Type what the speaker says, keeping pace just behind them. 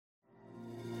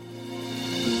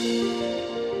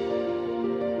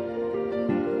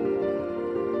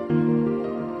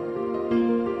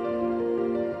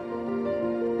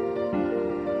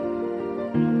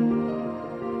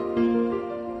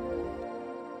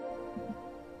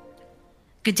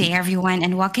Good day, everyone,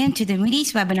 and welcome to the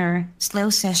Moody's webinar,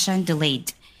 Slowcession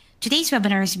Delayed. Today's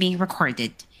webinar is being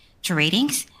recorded. To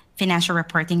ratings, financial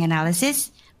reporting analysis,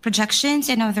 projections,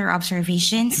 and other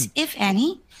observations, if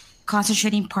any,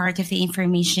 constituting part of the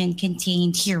information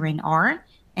contained herein are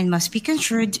and must be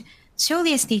construed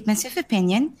solely as statements of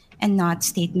opinion and not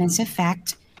statements of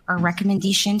fact or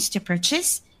recommendations to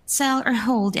purchase, sell, or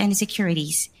hold any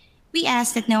securities. We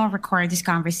ask that no one record this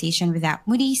conversation without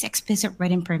Moody's explicit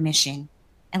written permission.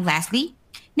 And lastly,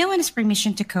 no one has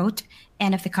permission to quote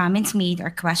any of the comments made or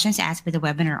questions asked by the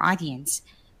webinar audience.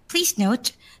 Please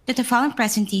note that the following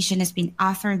presentation has been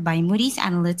authored by Moody's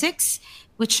Analytics,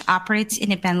 which operates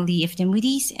independently of the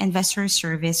Moody's Investors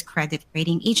Service Credit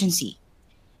Rating Agency.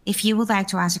 If you would like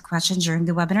to ask a question during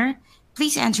the webinar,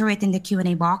 please enter it in the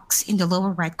Q&A box in the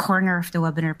lower right corner of the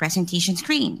webinar presentation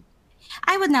screen.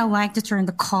 I would now like to turn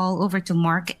the call over to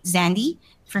Mark Zandi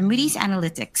from Moody's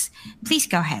Analytics. Please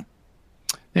go ahead.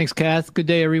 Thanks, Kath. Good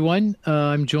day, everyone.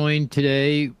 I'm joined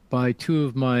today by two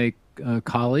of my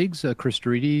colleagues, Chris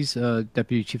Dorides,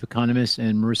 Deputy Chief Economist,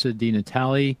 and Marissa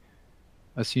DiNatale,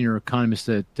 a Senior Economist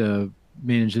that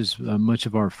manages much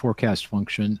of our forecast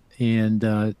function.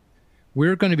 And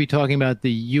we're going to be talking about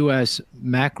the U.S.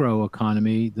 macro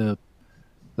economy, the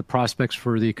prospects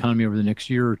for the economy over the next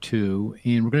year or two.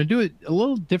 And we're going to do it a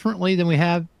little differently than we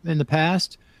have in the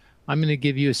past. I'm going to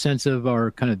give you a sense of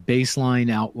our kind of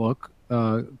baseline outlook,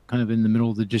 kind of in the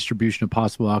middle of the distribution of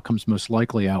possible outcomes, most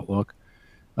likely outlook.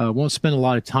 Won't spend a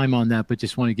lot of time on that, but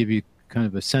just want to give you kind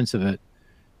of a sense of it.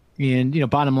 And,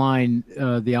 bottom line,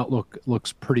 the outlook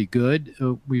looks pretty good.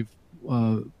 We've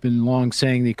been long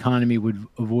saying the economy would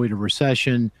avoid a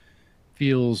recession.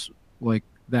 Feels like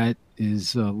that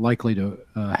is likely to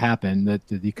happen, that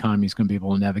the economy is going to be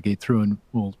able to navigate through, and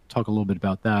we'll talk a little bit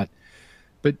about that.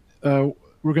 But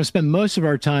we're going to spend most of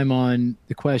our time on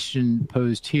the question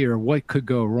posed here: what could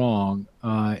go wrong?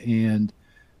 And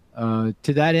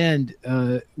to that end,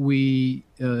 we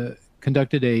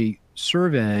conducted a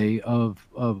survey of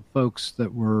folks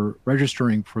that were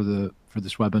registering for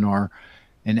this webinar,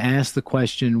 and asked the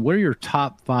question: what are your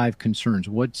top 5 concerns?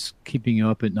 What's keeping you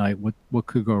up at night? What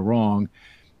could go wrong?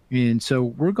 And so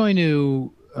we're going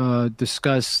to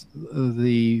discuss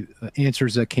the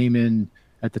answers that came in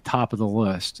at the top of the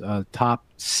list, top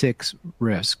 6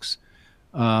 risks.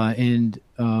 And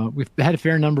we've had a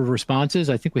fair number of responses.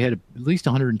 I think we had at least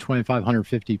 125,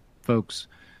 150 folks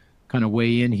kind of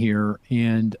weigh in here.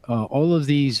 And all of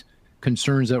these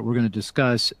concerns that we're going to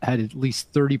discuss had at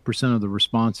least 30% of the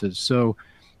responses. So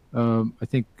I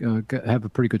think have a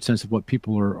pretty good sense of what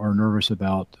people are nervous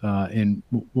about. And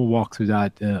we'll walk through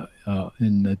that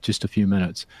in just a few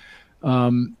minutes.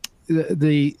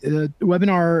 The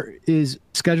webinar is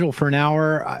scheduled for an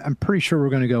hour. I'm pretty sure we're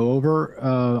going to go over.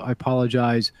 I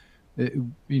apologize.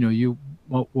 We'll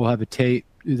have a tape.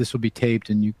 This will be taped,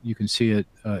 and you can see it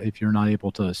if you're not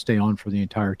able to stay on for the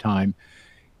entire time.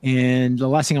 And the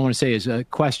last thing I want to say is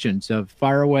questions.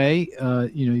 Fire away.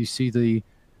 You see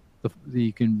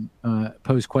you can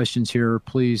pose questions here.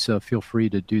 Please feel free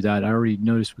to do that. I already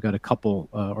noticed we got a couple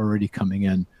already coming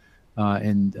in.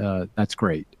 And that's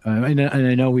great. And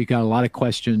I know we got a lot of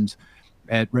questions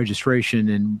at registration,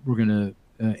 and we're going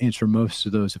to answer most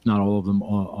of those, if not all of them,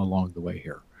 along the way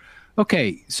here.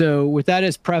 Okay, so with that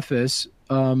as preface,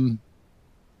 the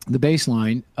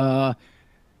baseline,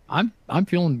 I'm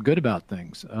feeling good about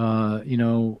things. A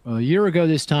year ago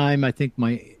this time, I think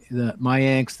my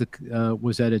angst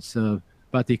was at its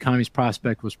about the economy's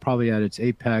prospect was probably at its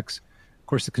apex. Of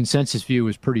course, the consensus view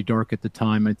was pretty dark at the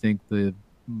time. I think the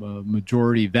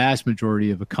vast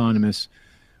majority of economists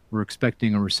were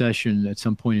expecting a recession at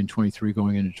some point in 23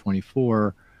 going into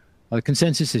 24.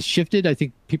 Consensus has shifted. I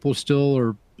think people still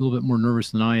are a little bit more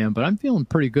nervous than I am, but I'm feeling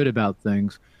pretty good about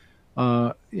things.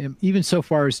 Even so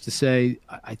far as to say,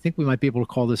 I think we might be able to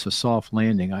call this a soft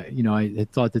landing. I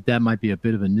had thought that might be a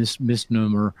bit of a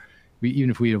misnomer. Even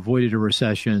if we avoided a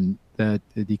recession, that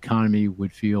the economy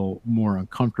would feel more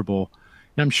uncomfortable.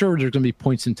 And I'm sure there's going to be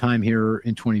points in time here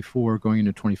in 24 going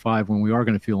into 25 when we are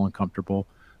going to feel uncomfortable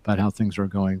about how things are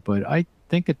going. But I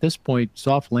think at this point,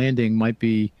 soft landing might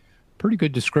be a pretty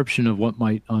good description of what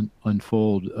might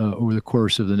unfold over the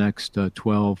course of the next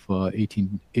 12,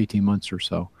 18 months or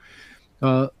so.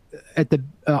 At the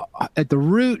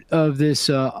root of this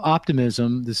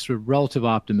optimism, this sort of relative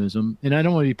optimism, and I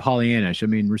don't want to be Pollyannish. I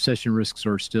mean, recession risks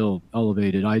are still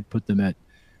elevated. I'd put them at,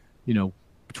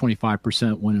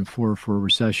 25%, 1 in 4 for a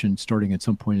recession starting at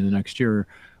some point in the next year.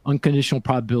 Unconditional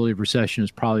probability of recession is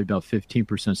probably about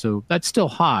 15%. So that's still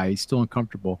high, still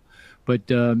uncomfortable, but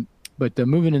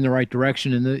moving in the right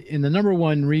direction. And the number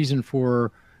one reason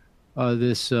for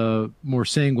this more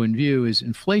sanguine view is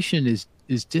inflation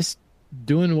is just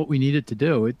doing what we need it to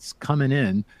do. It's coming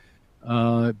in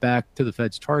back to the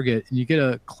Fed's target, and you get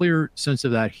a clear sense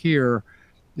of that here.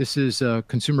 This is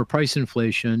consumer price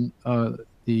inflation,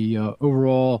 the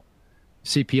overall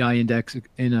CPI index,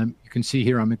 and you can see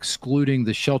here I'm excluding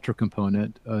the shelter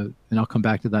component, and I'll come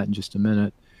back to that in just a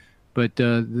minute. But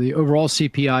the overall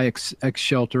CPI ex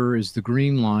shelter is the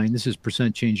green line. This is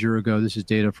percent change year ago. This is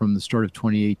data from the start of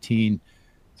 2018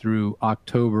 through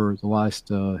October, the last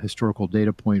historical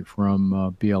data point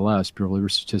from BLS, Bureau of Labor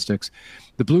Statistics.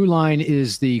 The blue line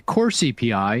is the core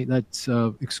CPI. That's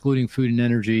excluding food and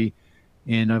energy.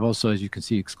 And I've also, as you can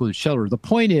see, excluded shelter. The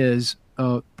point is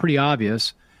pretty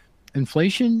obvious.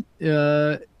 Inflation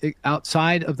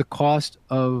outside of the cost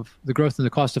of the growth in the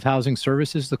cost of housing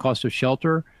services, the cost of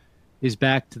shelter, is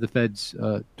back to the Fed's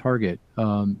target,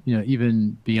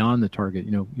 even beyond the target,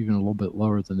 even a little bit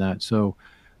lower than that. So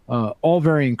all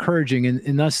very encouraging.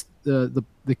 And thus the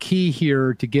key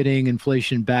here to getting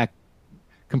inflation back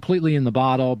completely in the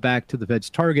bottle, back to the Fed's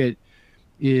target,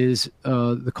 is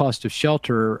the cost of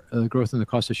shelter, growth in the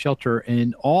cost of shelter.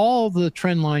 And all the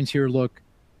trend lines here look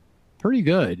pretty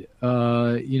good.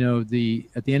 At the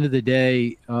end of the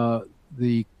day,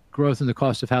 the growth in the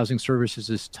cost of housing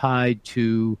services is tied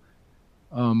to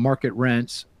market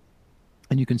rents.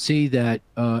 And you can see that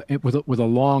with a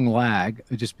long lag,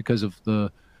 just because of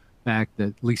the fact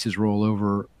that leases roll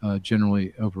over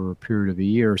generally over a period of a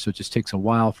year. So it just takes a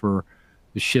while for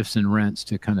the shifts in rents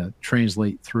to kind of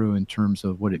translate through in terms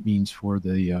of what it means for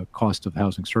the cost of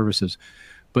housing services.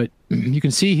 But you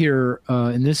can see here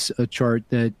in this chart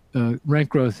that rent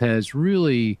growth has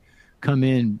really come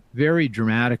in very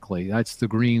dramatically. That's the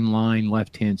green line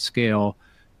left-hand scale.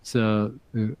 It's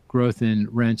growth in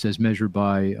rents as measured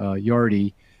by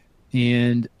Yardi,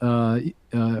 and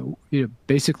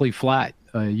basically flat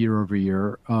year over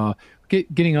year.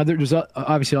 There's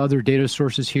obviously other data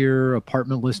sources here.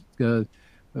 Apartment list.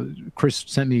 Chris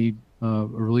sent me a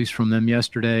release from them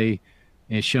yesterday,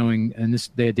 and showing, and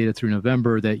they had data through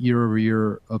November, that year over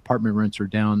year apartment rents are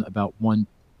down about a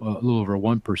little over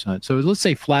 1%. So let's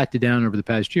say flat to down over the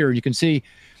past year. And you can see,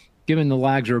 given the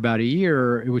lags are about a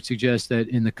year, it would suggest that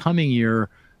in the coming year,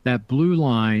 that blue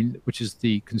line, which is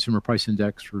the consumer price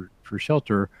index for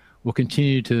shelter, will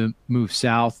continue to move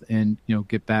south and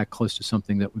get back close to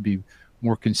something that would be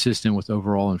more consistent with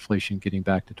overall inflation getting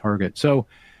back to target. So,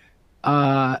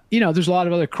 there's a lot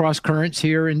of other cross currents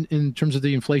here in terms of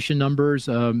the inflation numbers.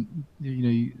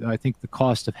 I think the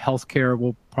cost of healthcare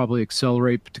will probably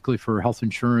accelerate, particularly for health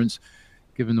insurance,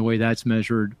 given the way that's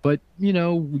measured. But,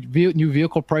 new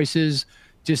vehicle prices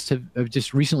have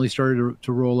just recently started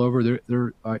to roll over.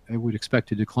 I would expect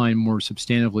to decline more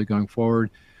substantively going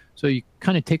forward. So you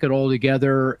kind of take it all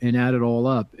together and add it all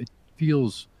up. It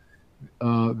feels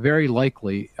very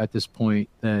likely at this point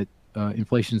that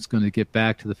inflation is going to get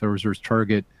back to the Federal Reserve's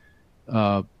target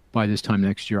by this time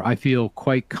next year. I feel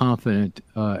quite confident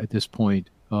at this point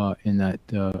in that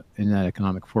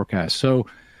economic forecast. So,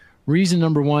 reason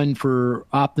number one for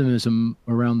optimism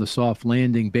around the soft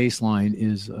landing baseline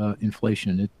is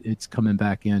inflation. It's coming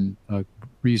back in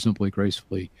reasonably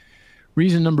gracefully.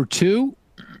 Reason number two,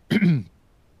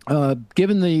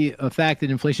 given the fact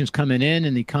that inflation is coming in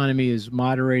and the economy is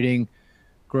moderating,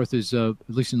 growth is, at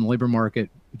least in the labor market,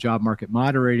 job market,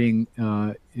 moderating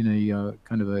in a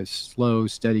kind of a slow,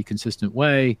 steady, consistent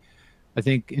way, I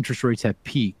think interest rates have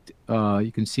peaked.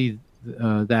 You can see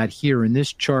that here in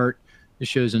this chart. It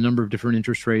shows a number of different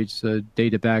interest rates,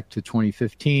 data back to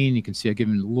 2015. You can see I've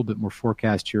given a little bit more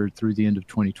forecast here through the end of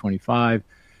 2025.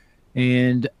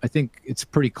 And I think it's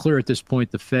pretty clear at this point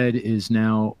the Fed is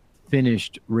now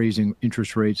finished raising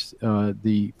interest rates.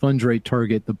 The funds rate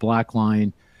target, the black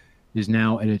line, is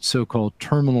now at its so-called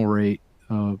terminal rate,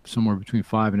 somewhere between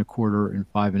 5.25% and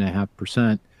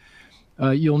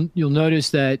 5.5%. You'll notice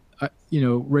that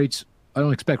rates. I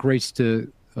don't expect rates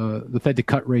to the Fed to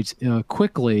cut rates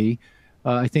quickly.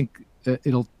 I think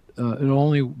it'll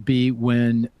only be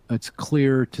when it's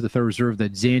clear to the Federal Reserve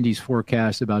that Zandy's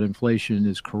forecast about inflation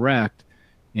is correct,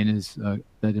 and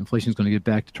that inflation is going to get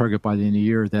back to target by the end of the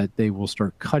year, that they will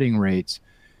start cutting rates.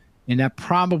 And that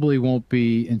probably won't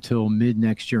be until mid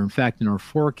next year. In fact, in our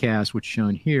forecast, which is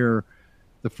shown here,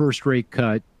 the first rate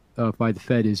cut by the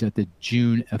Fed is at the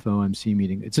June FOMC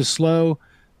meeting. It's a slow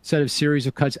set of series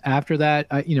of cuts after that.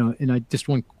 And I just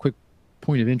one quick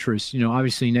point of interest,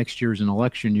 obviously next year is an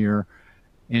election year.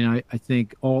 And I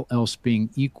think all else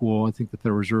being equal, I think the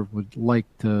Federal Reserve would like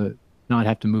to not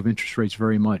have to move interest rates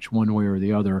very much one way or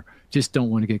the other. Just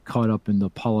don't want to get caught up in the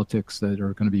politics that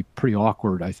are going to be pretty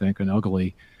awkward, I think, and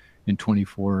ugly in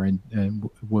 24, and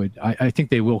would I think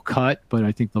they will cut, but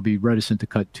I think they'll be reticent to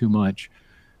cut too much,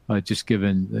 just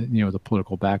given the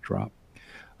political backdrop.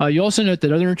 You also note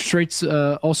that other interest rates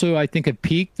also, I think, have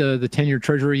peaked. The 10-year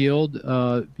Treasury yield.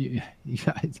 I don't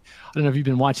know if you've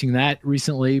been watching that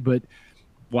recently, but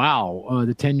wow,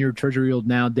 the 10-year Treasury yield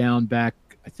now down back.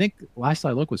 I think last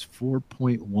I looked was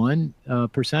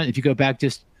 4.1%. If you go back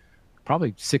just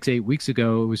probably 6-8 weeks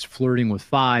ago, it was flirting with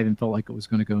 5 and felt like it was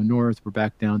going to go north. We're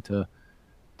back down to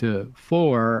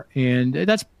 4, and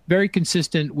that's very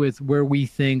consistent with where we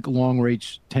think long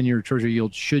rates 10-year Treasury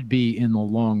yield should be in the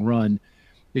long run.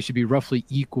 They should be roughly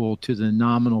equal to the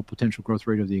nominal potential growth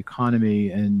rate of the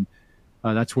economy, and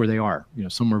that's where they are.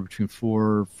 Somewhere between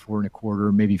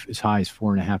 4.25, maybe as high as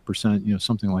 4.5%.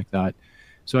 Something like that.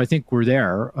 So I think we're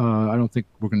there. I don't think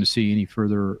we're going to see any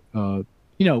further.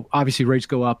 Obviously rates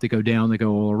go up, they go down, they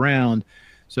go all around.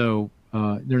 So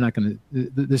they're not going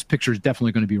to. This picture is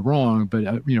definitely going to be wrong,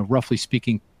 but roughly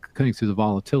speaking, cutting through the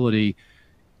volatility,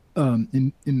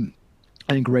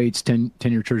 I think rates,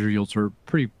 10-year Treasury yields are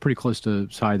pretty close to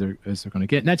as high as they're going to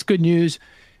get. And that's good news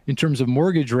in terms of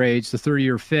mortgage rates. The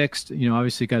 30-year fixed,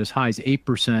 obviously got as high as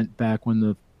 8% back when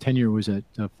the 10-year was at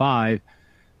 5.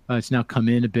 It's now come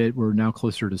in a bit. We're now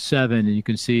closer to 7. And you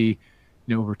can see,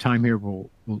 over time here,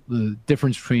 the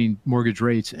difference between mortgage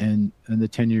rates and the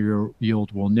 10-year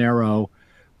yield will narrow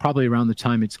probably around the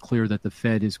time it's clear that the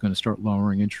Fed is going to start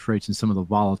lowering interest rates and some of the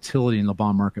volatility in the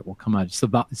bond market will come out. It's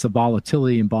the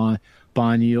volatility in bond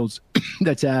yields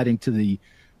that's adding to the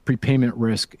prepayment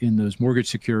risk in those mortgage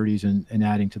securities and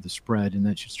adding to the spread, and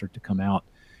that should start to come out.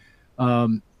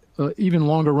 Even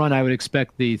longer run, I would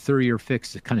expect the 30-year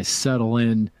fix to kind of settle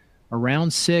in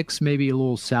around 6, maybe a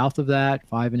little south of that,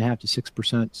 5.5 to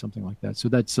 6%, something like that. So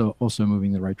that's also moving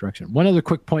in the right direction. One other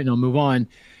quick point, and I'll move on.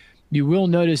 You will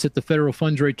notice that the federal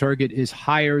funds rate target is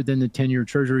higher than the 10-year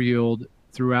Treasury yield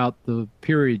throughout the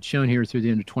period shown here through the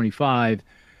end of 25.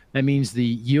 That means the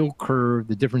yield curve,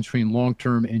 the difference between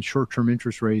long-term and short-term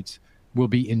interest rates, will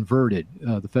be inverted.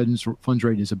 The Fed's funds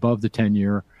rate is above the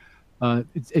 10-year.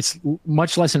 It's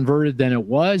much less inverted than it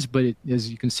was, but as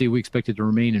you can see, we expect it to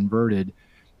remain inverted.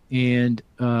 And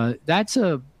that's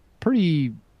a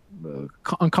pretty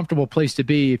uncomfortable place to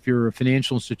be if you're a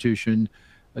financial institution,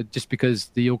 just because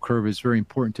the yield curve is very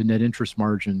important to net interest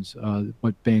margins,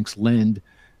 what banks lend,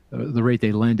 the rate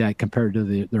they lend at compared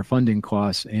to their funding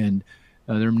costs. And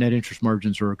their net interest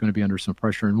margins are going to be under some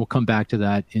pressure. And we'll come back to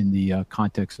that in the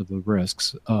context of the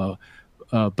risks.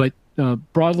 But more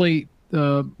broadly,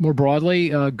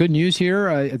 good news here.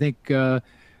 I think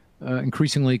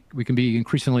increasingly we can be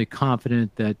increasingly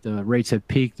confident that rates have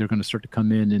peaked. They're going to start to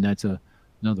come in, and that's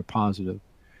another positive.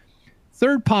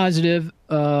 Third positive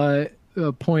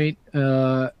point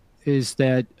is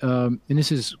that, and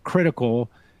this is critical,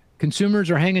 consumers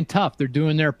are hanging tough. They're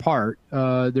doing their part.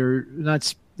 They're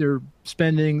not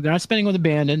spending with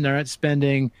abandon. They're not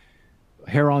spending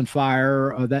hair on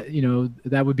fire.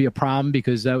 That would be a problem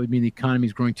because that would mean the economy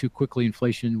is growing too quickly.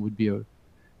 Inflation would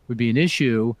be an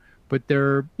issue. But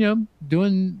they're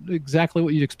doing exactly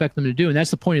what you'd expect them to do, and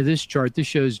that's the point of this chart. This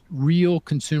shows real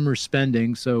consumer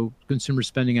spending, so consumer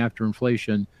spending after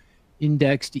inflation,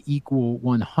 indexed to equal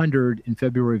 100 in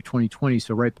February of 2020,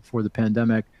 so right before the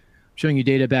pandemic. I'm showing you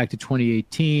data back to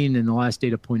 2018, and the last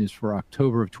data point is for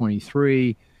October of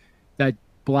 23. That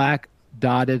black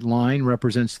dotted line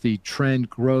represents the trend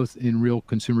growth in real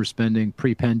consumer spending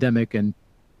pre-pandemic, and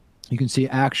you can see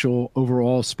actual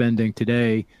overall spending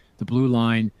today. The blue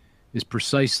line is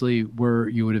precisely where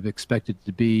you would have expected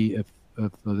to be if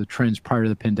the trends prior to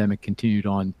the pandemic continued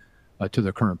on to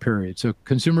the current period. So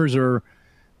consumers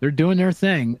they're doing their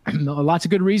thing. Lots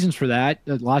of good reasons for that.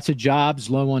 Lots of jobs,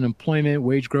 low unemployment,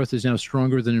 wage growth is now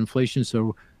stronger than inflation,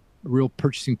 so real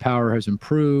purchasing power has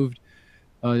improved.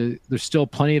 There's still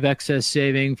plenty of excess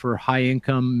saving for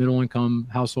high-income, middle-income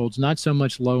households, not so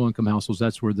much low-income households.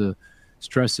 That's where the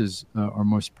stresses are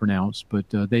most pronounced, but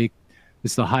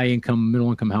it's the high-income,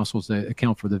 middle-income households that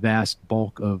account for the vast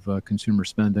bulk of consumer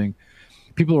spending.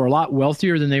 People are a lot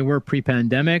wealthier than they were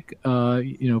pre-pandemic.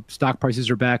 Stock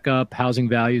prices are back up. Housing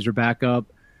values are back up.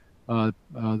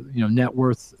 Net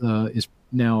worth is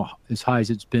now as high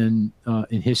as it's been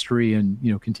in history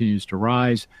and, continues to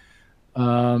rise.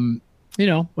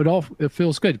 It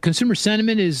feels good. Consumer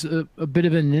sentiment is a bit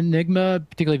of an enigma,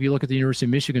 particularly if you look at the University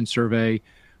of Michigan survey.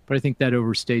 But I think that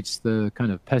overstates the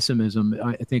kind of pessimism.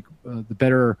 I think the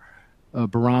better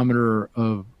barometer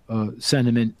of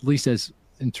sentiment, at least as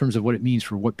in terms of what it means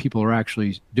for what people are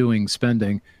actually doing,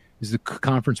 spending, is the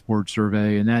Conference Board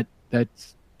survey, and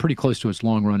that's pretty close to its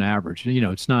long-run average.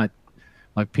 It's not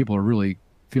like people are really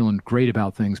feeling great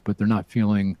about things, but they're not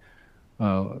feeling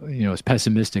as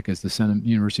pessimistic as the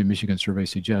University of Michigan survey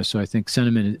suggests. So I think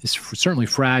sentiment is certainly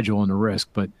fragile in the risk,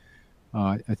 but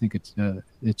I think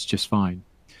it's just fine.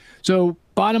 So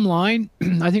bottom line,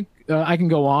 I think I can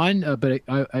go on, but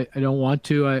I don't want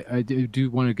to. I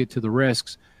do want to get to the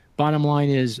risks. Bottom line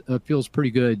is, feels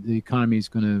pretty good. The economy is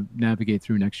going to navigate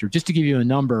through next year. Just to give you a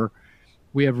number,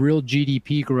 we have real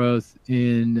GDP growth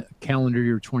in calendar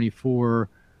year 24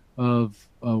 of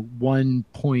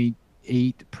 1.8%,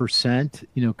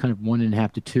 kind of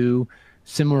 1.5 to 2.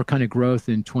 Similar kind of growth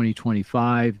in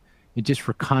 2025. And just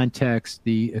for context,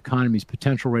 the economy's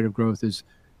potential rate of growth is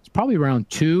probably around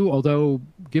 2, although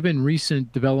given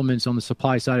recent developments on the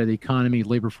supply side of the economy,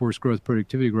 labor force growth,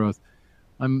 productivity growth,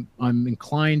 I'm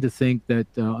inclined to think that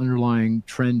underlying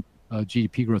trend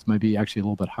GDP growth might be actually a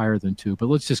little bit higher than 2, but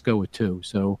let's just go with 2.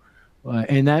 So,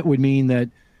 and that would mean that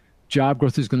job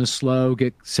growth is going to slow,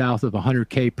 get south of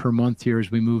 100K per month here as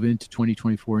we move into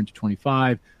 2024 into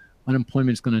 25.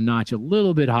 Unemployment is going to notch a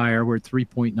little bit higher. We're at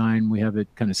 3.9. We have it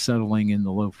kind of settling in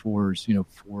the low 4s,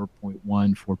 4.1,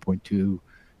 4.2,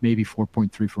 maybe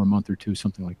 4.3 for a month or two,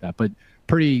 something like that. But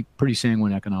pretty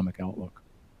sanguine economic outlook.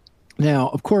 Now,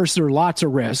 of course, there are lots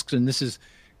of risks, and this is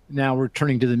now we're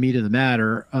turning to the meat of the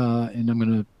matter, and I'm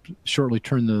going to shortly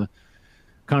turn the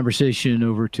conversation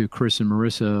over to Chris and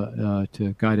Marissa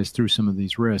to guide us through some of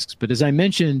these risks. But as I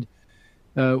mentioned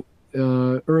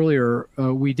earlier,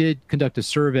 we did conduct a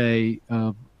survey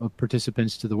of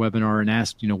participants to the webinar and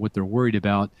asked, what they're worried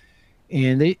about.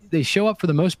 And they show up for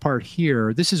the most part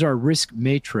here. This is our risk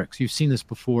matrix. You've seen this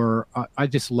before. I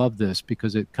just love this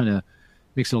because it kind of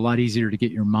makes it a lot easier to get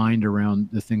your mind around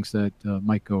the things that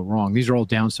might go wrong. These are all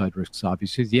downside risks,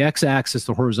 obviously. The x-axis,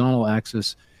 the horizontal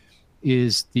axis,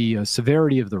 is the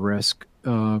severity of the risk.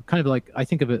 Kind of like, I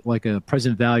think of it like a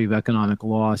present value of economic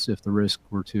loss if the risk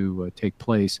were to take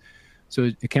place. So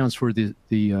it accounts for the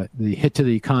hit to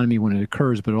the economy when it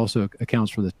occurs, but it also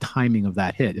accounts for the timing of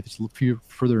that hit. If it's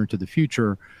further into the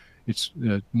future, it's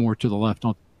more to the left,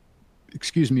 of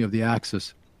the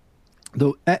axis.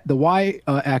 The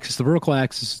y-axis, the vertical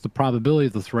axis, is the probability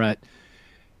of the threat.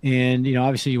 And,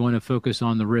 obviously you want to focus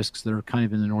on the risks that are kind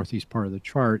of in the northeast part of the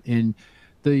chart. And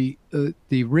the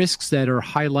risks that are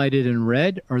highlighted in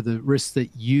red are the risks that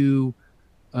you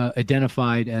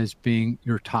identified as being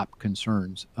your top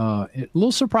concerns. A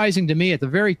little surprising to me, at the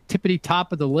very tippity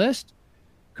top of the list,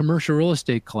 commercial real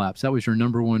estate collapse. That was your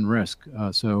number one risk.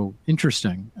 So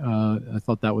interesting. I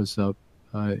thought that was,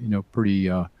 pretty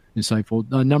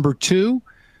insightful. Number 2,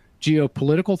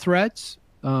 geopolitical threats.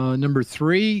 Number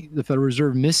 3, the Federal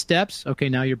Reserve missteps. Okay,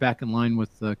 now you're back in line with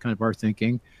kind of our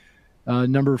thinking.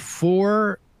 Number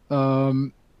 4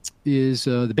 is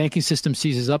the banking system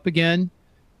seizes up again.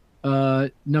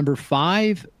 Number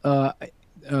 5,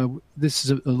 this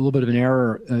is a little bit of an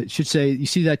error. It should say, you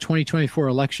see that 2024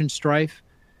 election strife?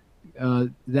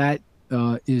 That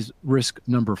is risk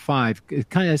number 5. It's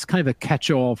kind of a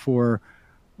catch-all for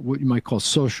what you might call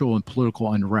social and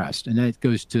political unrest. And that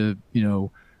goes to,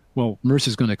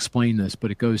 Marissa's going to explain this, but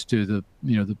it goes to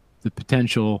the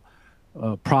potential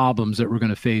problems that we're going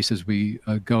to face as we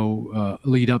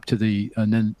lead up to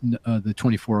the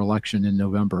 24 election in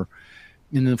November.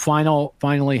 And then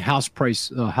finally, house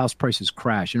prices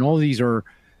crash. And all of these are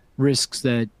risks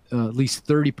that at least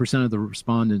 30% of the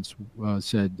respondents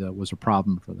said was a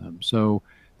problem for them. So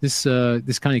this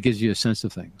kind of gives you a sense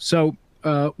of things. So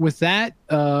with that,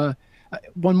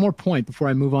 one more point before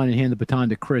I move on and hand the baton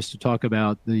to Chris to talk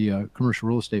about the commercial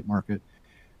real estate market.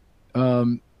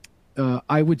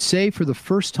 I would say for the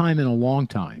first time in a long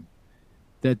time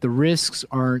that the risks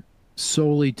aren't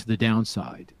solely to the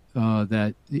downside,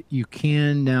 that you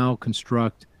can now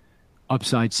construct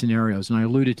upside scenarios. And I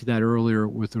alluded to that earlier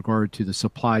with regard to the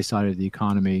supply side of the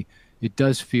economy. It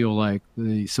does feel like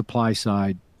the supply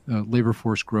side, labor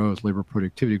force growth, labor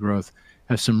productivity growth,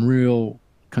 have some real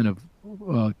kind of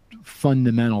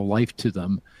fundamental life to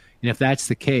them. And if that's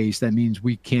the case, that means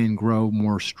we can grow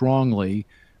more strongly,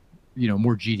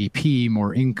 more GDP,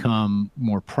 more income,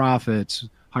 more profits,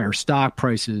 higher stock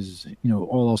prices,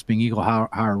 all else being equal,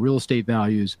 higher real estate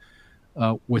values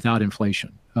without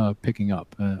inflation picking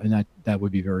up. And that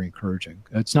would be very encouraging.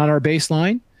 It's not our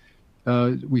baseline.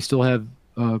 We still have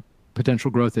potential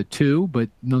growth at 2, but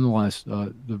nonetheless,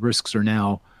 the risks are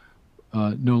now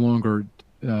no longer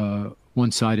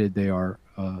one-sided. They are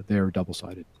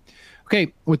double-sided.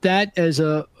 Okay, with that as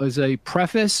a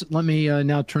preface, let me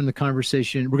now turn the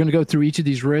conversation. We're going to go through each of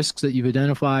these risks that you've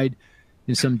identified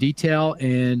in some detail,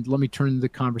 and let me turn the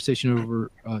conversation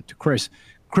over to Chris.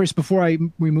 Chris, before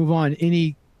we move on,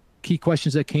 any key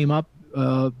questions that came up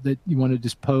that you want to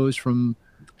just pose from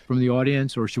the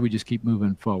audience, or should we just keep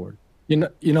moving forward? There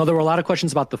were a lot of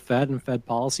questions about the Fed and Fed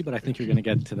policy, but I think you're going to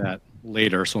get to that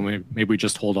later. So maybe we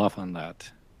just hold off on that.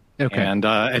 Okay. And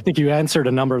I think you answered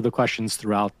a number of the questions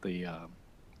throughout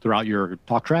your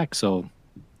talk track. So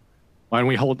why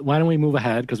don't we move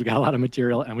ahead, because we got a lot of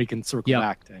material, and we can circle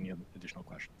back to any additional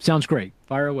questions. Sounds great.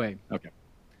 Fire away. Okay.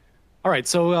 All right.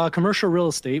 So commercial real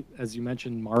estate, as you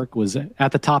mentioned, Mark, was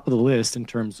at the top of the list in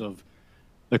terms of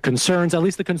the concerns, at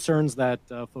least the concerns that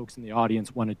folks in the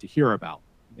audience wanted to hear about.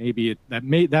 Maybe that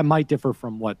might differ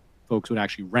from what folks would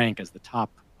actually rank as the top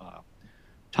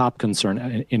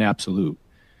concern in absolute.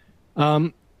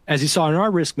 As you saw in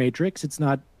our risk matrix, it's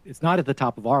not at the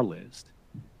top of our list.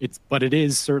 But it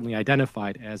is certainly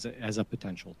identified as a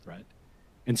potential threat.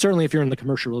 And certainly, if you're in the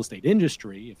commercial real estate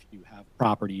industry, if you have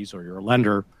properties or you're a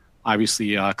lender,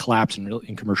 obviously collapse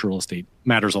in commercial real estate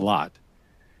matters a lot.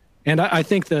 And I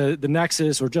think the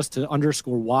nexus, or just to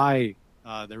underscore why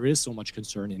there is so much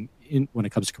concern in when it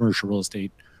comes to commercial real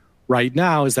estate right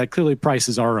now, is that clearly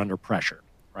prices are under pressure,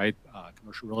 right?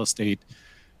 Commercial real estate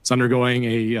is undergoing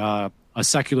a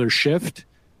secular shift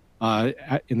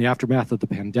in the aftermath of the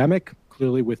pandemic,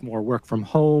 clearly with more work from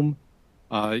home.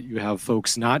 You have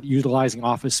folks not utilizing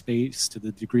office space to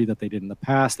the degree that they did in the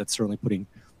past. That's certainly putting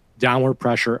downward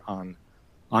pressure on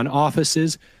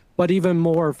offices. But even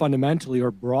more fundamentally,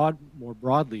 or more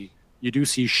broadly, you do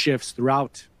see shifts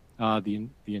throughout the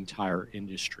entire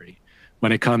industry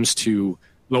when it comes to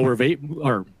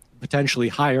or potentially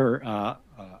higher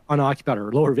unoccupied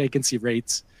or lower vacancy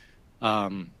rates,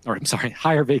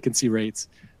 higher vacancy rates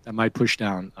that might push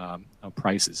down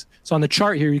prices. So on the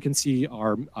chart here, you can see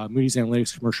our Moody's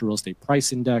Analytics Commercial Real Estate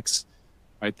Price Index.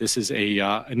 Right, this is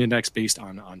an index based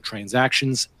on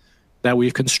transactions that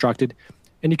we've constructed,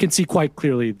 and you can see quite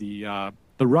clearly the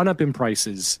run-up in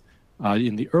prices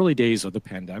in the early days of the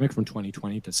pandemic, from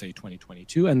 2020 to say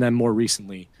 2022, and then more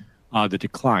recently the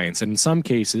declines. And in some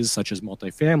cases, such as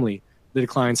multifamily, the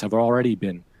declines have already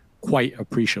been quite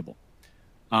appreciable.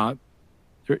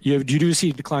 You do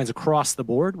see declines across the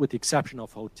board, with the exception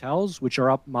of hotels, which are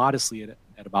up modestly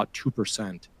at about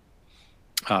 2%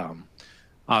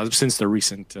 since the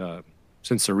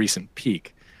recent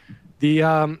peak.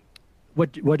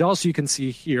 What also you can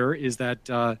see here is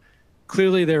that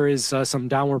clearly there is some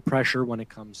downward pressure when it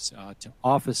comes to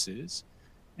offices,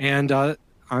 and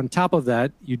on top of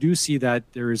that, you do see that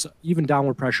there is even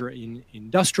downward pressure in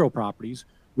industrial properties,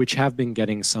 which have been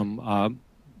getting some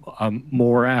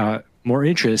more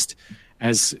interest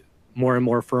as more and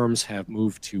more firms have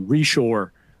moved to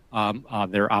reshore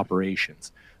their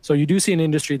operations. So you do see an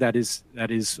industry that is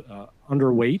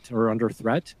underweight or under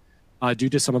threat due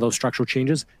to some of those structural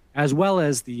changes, as well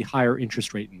as the higher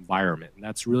interest rate environment. And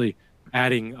that's really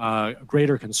adding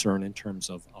greater concern in terms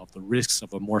of the risks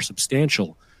of a more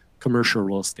substantial commercial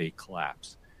real estate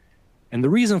collapse. And the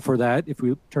reason for that, if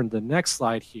we turn to the next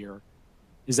slide here,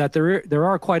 is that there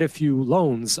are quite a few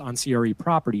loans on CRE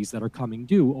properties that are coming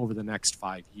due over the next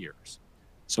 5 years.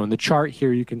 So in the chart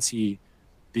here, you can see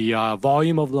the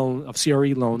volume of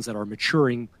CRE loans that are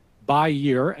maturing by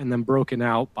year and then broken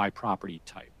out by property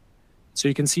type. So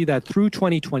you can see that through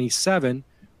 2027,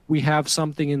 we have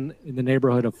something in the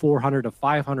neighborhood of $400 to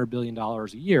 $500 billion a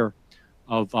year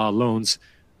of loans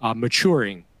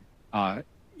maturing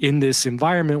in this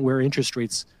environment where interest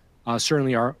rates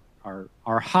certainly are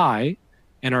high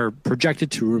and are projected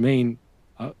to remain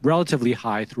relatively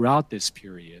high throughout this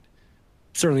period,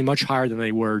 certainly much higher than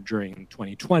they were during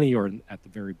 2020 or at the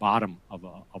very bottom of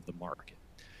the market.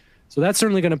 So that's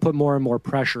certainly going to put more and more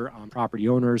pressure on property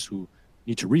owners who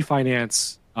need to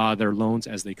refinance their loans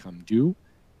as they come due,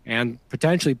 and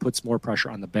potentially puts more pressure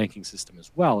on the banking system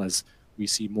as well, as we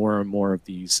see more and more of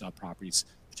these properties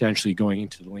potentially going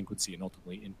into delinquency and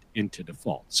ultimately into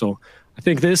default. So I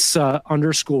think this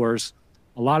underscores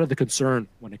a lot of the concern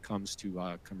when it comes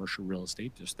to commercial real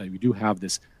estate, just that we do have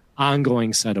this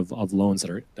ongoing set of loans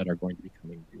that are going to be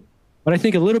coming due. But I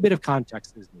think a little bit of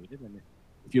context is needed. And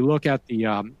if you look at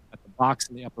the box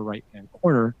in the upper right-hand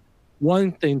corner,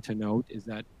 one thing to note is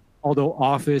that although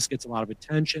office gets a lot of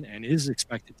attention and is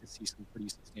expected to see some pretty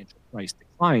substantial price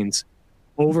declines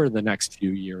over the next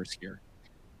few years here,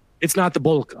 it's not the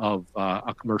bulk of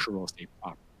a commercial real estate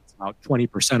property. It's about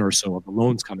 20% or so of the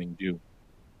loans coming due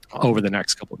over the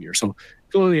next couple of years. So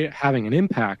clearly having an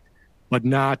impact, but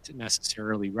not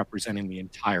necessarily representing the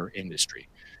entire industry.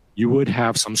 You would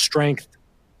have some strength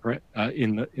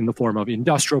in the form of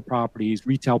industrial properties,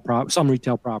 some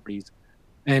retail properties,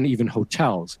 and even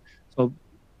hotels. So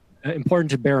important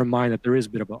to bear in mind that there is a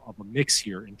bit of a mix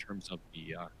here in terms of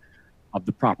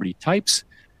the property types.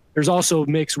 There's also a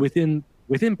mix within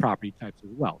property types as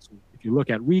well. So if you look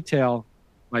at retail,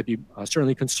 might be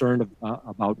certainly concerned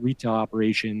about retail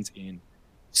operations in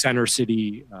center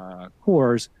city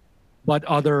cores, but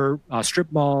other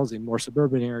strip malls in more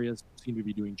suburban areas seem to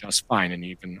be doing just fine and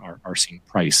even are seeing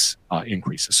price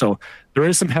increases. So there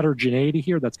is some heterogeneity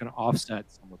here that's going to offset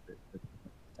some of the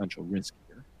potential risk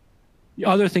here. The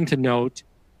other thing to note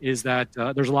is that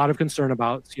there's a lot of concern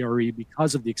about CRE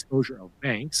because of the exposure of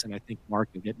banks, and I think Mark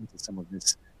will get into some of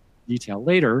this detail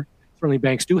later. Certainly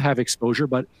banks do have exposure,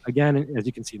 but again, as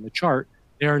you can see in the chart,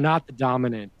 they are not the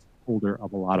dominant holder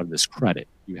of a lot of this credit.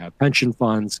 You have pension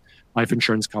funds, life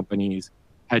insurance companies,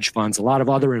 hedge funds, a lot of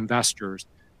other investors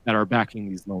that are backing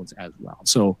these loans as well.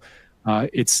 So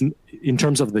it's in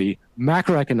terms of the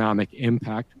macroeconomic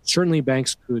impact, certainly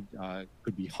banks could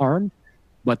be harmed,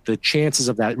 but the chances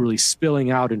of that really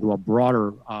spilling out into a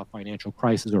broader financial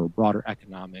crisis or a broader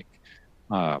economic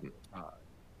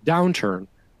downturn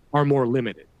are more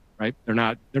limited, right? They're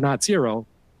not zero,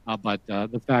 but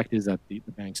the fact is that the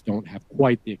banks don't have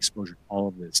quite the exposure to all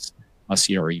of this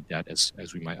CRE debt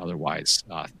as we might otherwise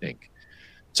think.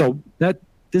 So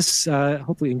this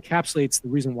hopefully encapsulates the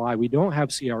reason why we don't have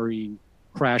CRE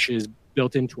crashes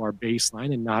built into our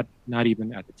baseline and not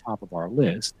even at the top of our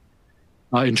list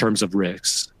in terms of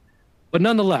risks. But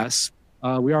nonetheless,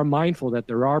 we are mindful that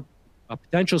there are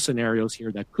potential scenarios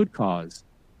here that could cause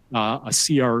a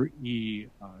CRE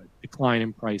decline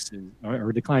in prices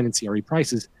or decline in CRE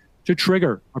prices to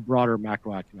trigger a broader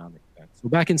macroeconomic event. So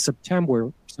back in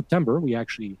September, we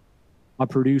actually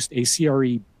produced a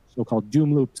CRE so-called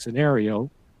doom loop scenario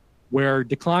where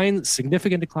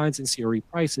significant declines in CRE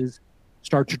prices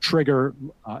start to trigger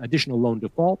additional loan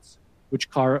defaults, which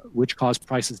cause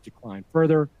prices to decline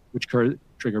further, which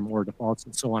trigger more defaults,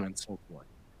 and so on and so forth.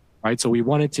 Right. So we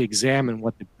wanted to examine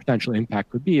what the potential impact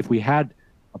could be if we had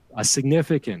a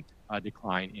significant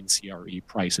decline in CRE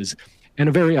prices and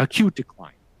a very acute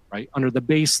decline. Right. Under the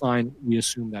baseline, we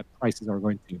assume that prices are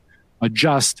going to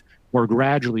adjust more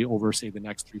gradually over, say, the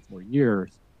next 3-4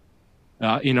 years.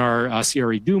 In our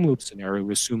CRE doom loop scenario,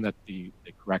 we assume that the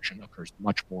correction occurs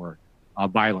much more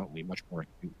violently, much more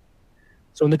acute.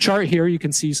 So in the chart here, you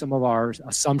can see some of our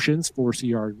assumptions for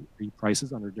CRE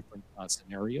prices under different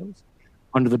scenarios.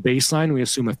 Under the baseline, we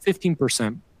assume a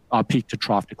 15% peak to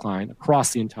trough decline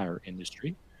across the entire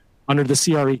industry. Under the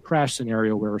CRE crash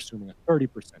scenario, we're assuming a 30%,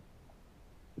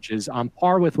 which is on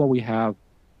par with what we have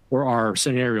for our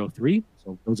scenario 3.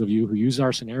 So those of you who use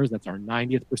our scenarios, that's our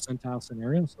 90th percentile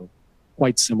scenario. So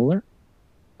quite similar,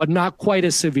 but not quite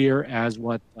as severe as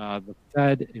what the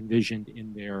Fed envisioned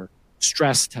in their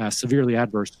stress test, severely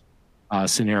adverse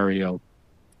scenario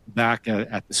back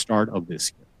at the start of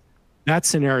this year. That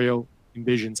scenario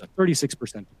envisions a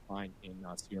 36% decline in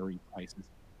CRE prices,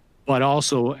 but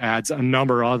also adds a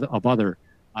number of other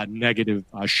negative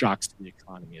shocks to the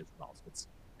economy as well. So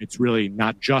it's really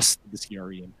not just the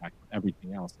CRE impact, but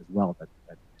everything else as well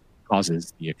that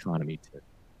causes the economy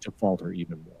to falter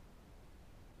even more.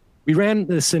 We ran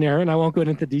the scenario, and I won't go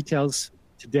into details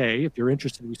today. If you're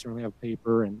interested, we certainly have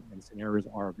paper and scenarios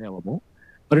are available.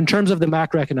 But in terms of the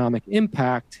macroeconomic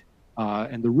impact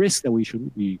and the risk that we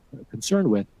should be concerned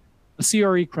with, a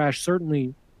CRE crash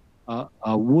certainly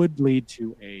would lead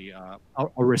to a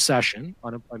recession.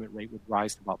 Unemployment rate would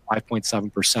rise to about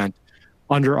 5.7%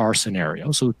 under our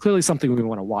scenario. So clearly something we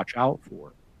want to watch out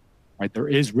for. Right? There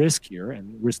is risk here,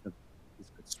 and the risk that this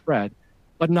could spread,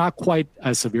 but not quite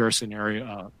as severe a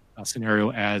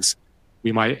scenario as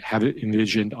we might have it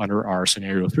envisioned under our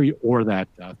scenario 3 or that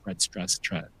Fed stress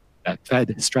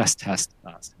test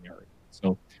scenario.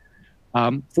 So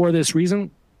for this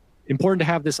reason, important to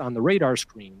have this on the radar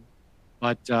screen.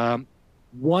 But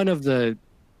one of the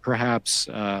perhaps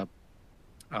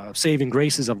saving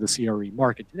graces of the CRE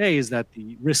market today is that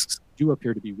the risks do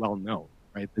appear to be well known.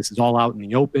 Right, this is all out in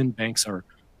the open. Banks are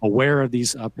aware of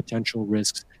these potential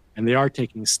risks, and they are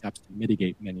taking steps to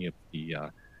mitigate many of the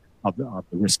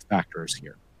risk factors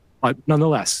here. But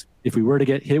nonetheless, if we were to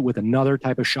get hit with another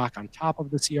type of shock on top of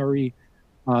the CRE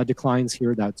declines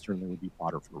here, that certainly would be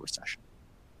fodder for a recession.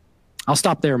 I'll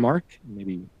stop there, Mark, and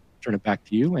maybe turn it back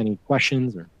to you. Any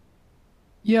questions? Or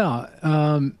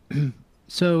Yeah.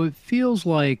 So it feels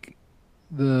like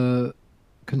the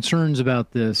concerns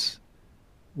about this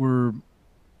were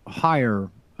higher,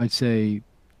 I'd say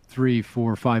 3,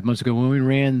 4, 5 months ago when we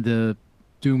ran the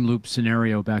doom loop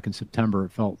scenario back in September.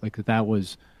 It felt like that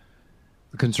was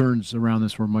the concerns around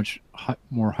this were much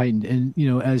more heightened. And,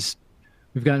 as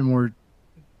we've gotten more,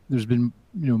 there's been,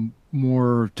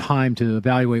 more time to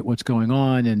evaluate what's going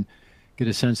on and get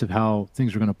a sense of how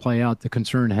things are going to play out. The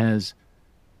concern has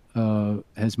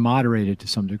moderated to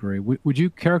some degree. Would you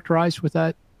characterize with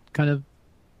that kind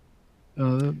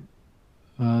of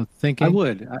thinking? I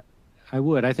would. I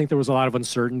would. I think there was a lot of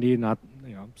uncertainty. Not,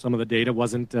 some of the data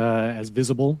wasn't as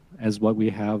visible as what we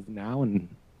have now, and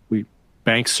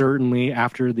banks certainly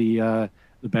after the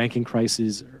banking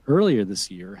crisis earlier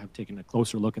this year have taken a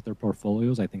closer look at their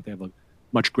portfolios. I think they have a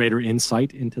much greater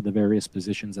insight into the various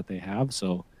positions that they have.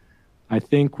 So I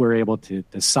think we're able to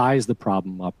size the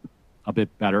problem up a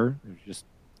bit better.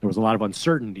 There was a lot of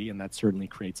uncertainty, and that certainly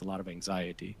creates a lot of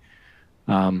anxiety.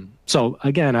 So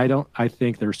again, I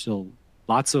think there's still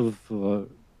lots of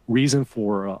reason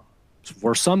for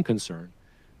some concern,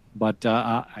 but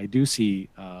I do see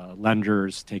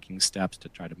lenders taking steps to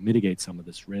try to mitigate some of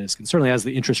this risk. And certainly as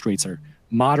the interest rates are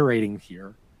moderating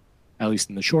here, at least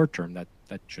in the short term, that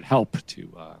should help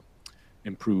to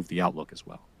improve the outlook as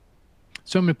well.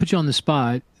 So I'm going to put you on the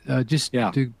spot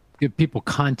to give people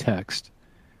context.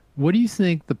 What do you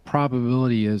think the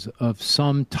probability is of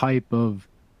some type of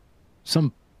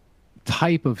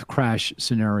crash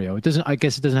scenario? I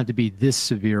guess it doesn't have to be this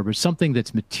severe, but something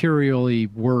that's materially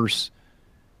worse.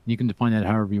 You can define that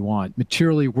however you want.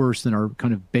 Materially worse than our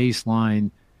kind of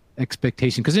baseline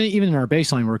expectation. Because even in our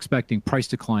baseline, we're expecting price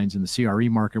declines in the CRE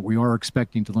market. We are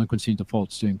expecting delinquency and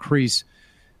defaults to increase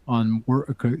on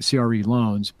CRE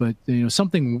loans, but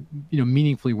something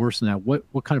meaningfully worse than that.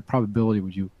 What kind of probability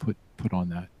would you put on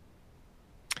that?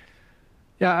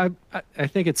 Yeah, I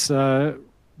think it's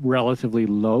relatively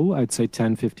low. I'd say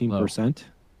 10-15%.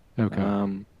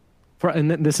 Okay.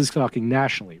 And this is talking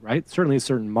nationally, right? Certainly in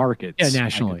certain markets. Yeah,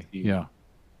 nationally.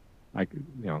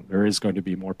 There is going to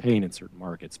be more pain in certain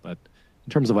markets, but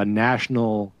in terms of a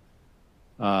national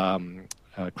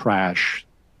crash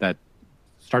that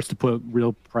starts to put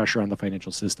real pressure on the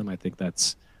financial system, I think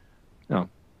that's not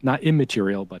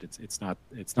immaterial, but it's not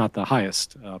the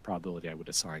highest probability I would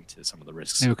assign to some of the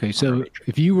risks. Okay, so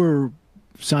if you were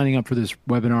signing up for this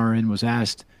webinar and was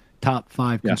asked top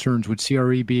 5 concerns, would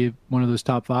CRE be one of those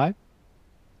top 5?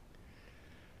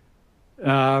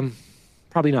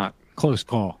 Probably not. Close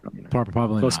call.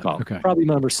 Probably close not. Call. Okay. Probably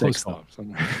number 6.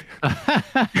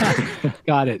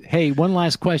 Got it. Hey, one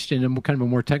last question, and kind of a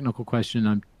more technical question.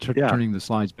 I'm turning the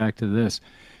slides back to this.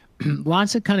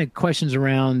 Lots of kind of questions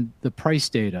around the price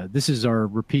data. This is our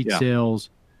repeat sales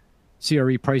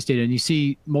CRE price data, and you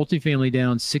see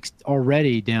multifamily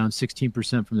already down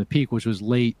 16% from the peak, which was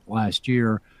late last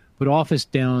year, but office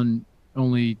down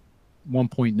only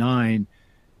 1.9.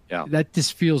 Yeah, that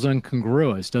just feels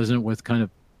incongruous, doesn't it, with kind of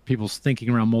people's thinking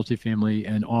around multifamily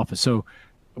and office. So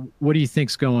what do you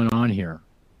think's going on here?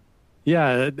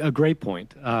 Yeah, a great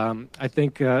point. I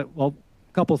think, a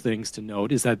couple things to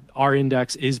note is that our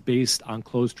index is based on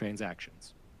closed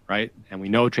transactions, right? And we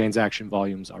know transaction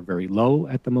volumes are very low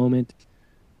at the moment.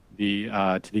 To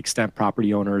the extent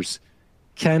property owners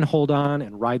can hold on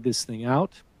and ride this thing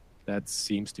out, that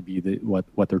seems to be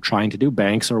what they're trying to do.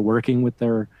 Banks are working with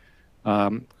their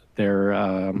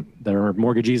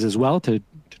mortgagees as well to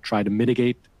try to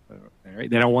mitigate. Right?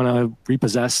 They don't want to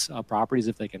repossess properties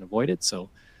if they can avoid it. So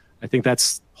I think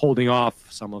that's holding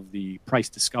off some of the price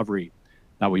discovery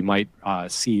that we might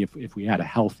see if we had a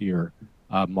healthier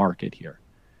market here.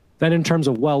 Then in terms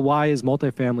of, why is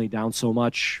multifamily down so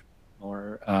much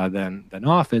more than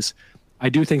office? I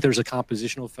do think there's a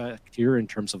compositional effect here in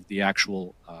terms of the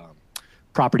actual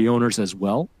property owners as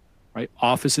well. Right,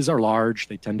 offices are large;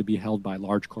 they tend to be held by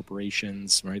large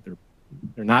corporations. Right,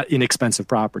 they're not inexpensive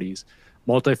properties.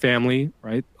 Multifamily,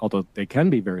 right, although they can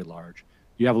be very large,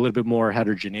 you have a little bit more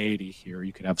heterogeneity here.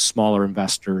 You could have smaller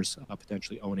investors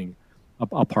potentially owning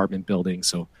apartment buildings.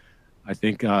 So, I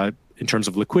think in terms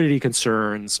of liquidity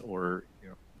concerns or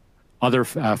other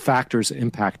factors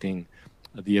impacting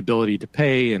the ability to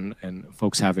pay and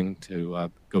folks having to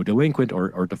go delinquent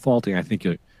or defaulting, I think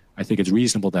it's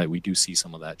reasonable that we do see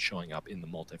some of that showing up in the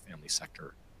multifamily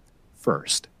sector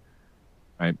first,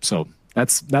 right? So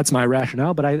that's my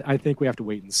rationale, but I think we have to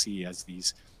wait and see as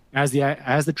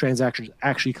the transactions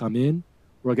actually come in,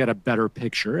 we'll get a better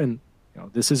picture. And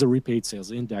this is a repaid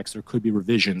sales index. There could be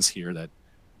revisions here that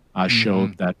show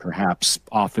that perhaps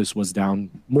office was down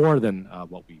more than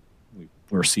what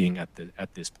we're seeing at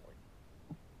this point.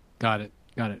 Got it.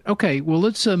 Okay, well,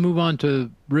 let's move on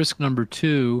to risk number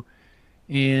 2.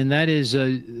 And that is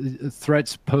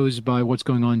threats posed by what's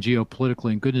going on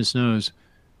geopolitically. And goodness knows,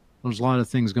 there's a lot of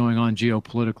things going on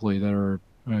geopolitically that are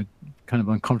kind of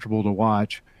uncomfortable to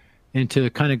watch. And to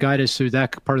kind of guide us through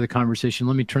that part of the conversation,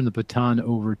 let me turn the baton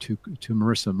over to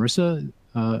Marissa. Marissa,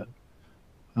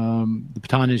 the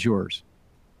baton is yours.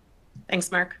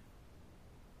 Thanks, Mark.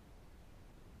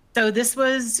 So this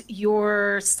was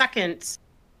your second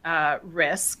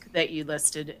risk that you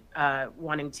listed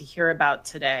wanting to hear about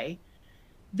today.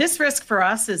 This risk for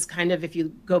us is kind of, if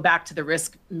you go back to the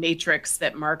risk matrix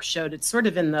that Mark showed, it's sort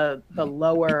of in the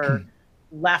lower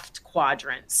left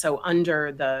quadrant, so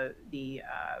under the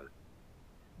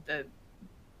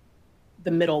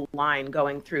middle line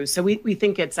going through. So we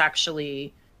think it's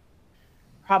actually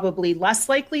probably less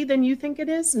likely than you think it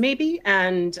is, maybe,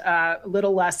 and a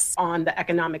little less on the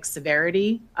economic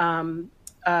severity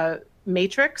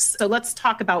matrix. So let's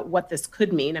talk about what this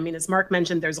could mean. I mean, as Mark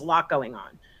mentioned, there's a lot going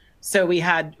on. So we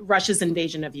had Russia's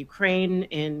invasion of Ukraine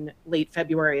in late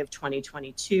February of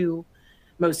 2022.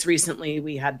 Most recently,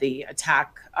 we had the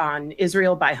attack on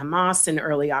Israel by Hamas in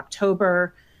early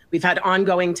October. We've had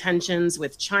ongoing tensions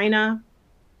with China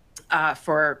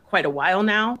for quite a while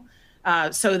now.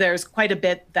 So there's quite a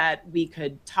bit that we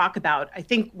could talk about. I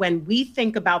think when we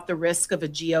think about the risk of a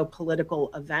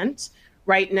geopolitical event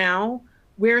right now,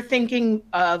 we're thinking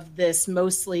of this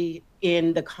mostly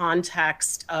in the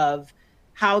context of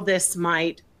how this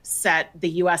might set the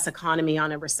US economy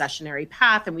on a recessionary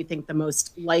path. And we think the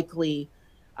most likely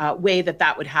way that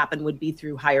that would happen would be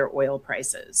through higher oil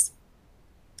prices.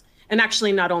 And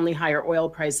actually not only higher oil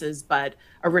prices, but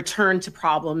a return to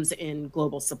problems in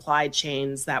global supply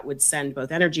chains that would send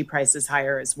both energy prices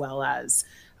higher as well as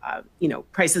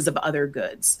prices of other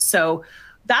goods. So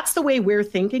that's the way we're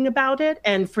thinking about it.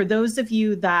 And for those of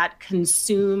you that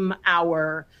consume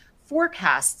our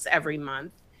forecasts every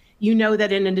month, you know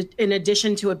that in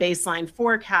addition to a baseline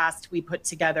forecast, we put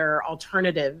together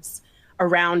alternatives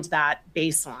around that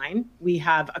baseline. We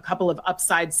have a couple of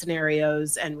upside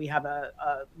scenarios and we have a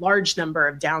large number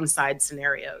of downside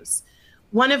scenarios.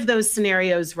 One of those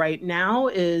scenarios right now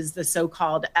is the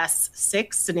so-called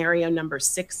S6, scenario number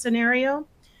 6 scenario.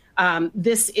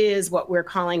 This is what we're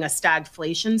calling a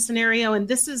stagflation scenario. And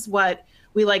this is what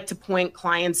we like to point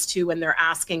clients to when they're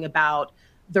asking about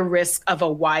the risk of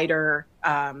a wider,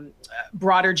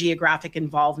 broader geographic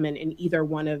involvement in either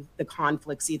one of the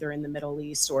conflicts, either in the Middle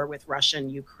East or with Russia and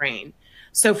Ukraine.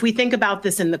 So if we think about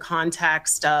this in the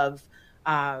context of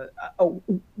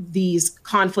these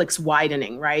conflicts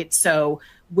widening, right? So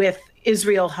with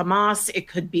Israel, Hamas, it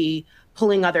could be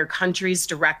pulling other countries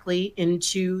directly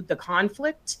into the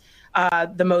conflict.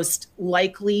 The most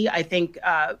likely, I think,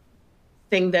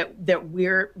 thing that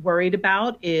we're worried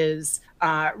about is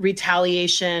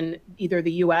retaliation, either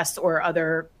the U.S. or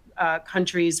other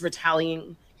countries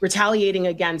retaliating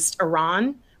against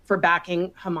Iran for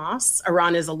backing Hamas.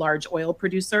 Iran is a large oil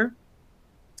producer.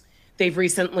 They've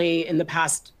recently, in the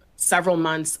past several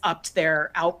months, upped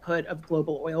their output of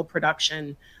global oil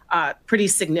production pretty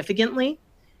significantly.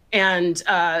 And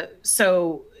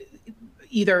so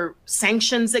either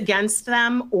sanctions against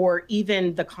them or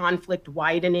even the conflict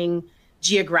widening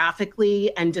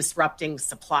geographically and disrupting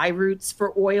supply routes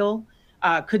for oil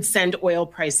could send oil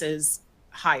prices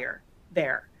higher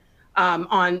there.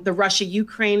 On the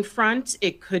Russia-Ukraine front,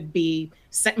 it could be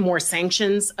more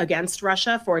sanctions against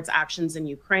Russia for its actions in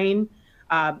Ukraine.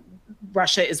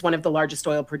 Russia is one of the largest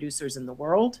oil producers in the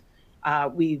world.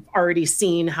 We've already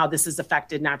seen how this has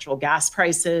affected natural gas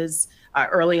prices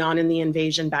early on in the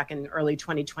invasion back in early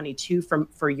 2022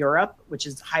 for Europe, which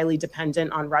is highly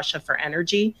dependent on Russia for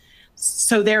energy.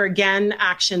 So there again,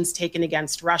 actions taken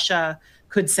against Russia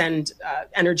could send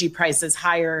energy prices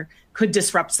higher, could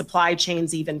disrupt supply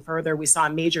chains even further. We saw a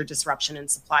major disruption in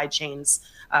supply chains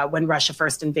when Russia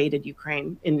first invaded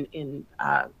Ukraine in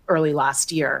early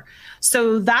last year.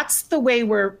 So that's the way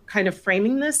we're kind of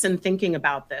framing this and thinking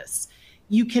about this.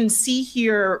 You can see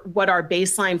here what our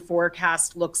baseline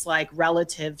forecast looks like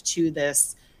relative to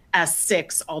this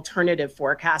S6 alternative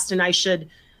forecast. And I should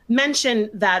mention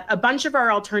that a bunch of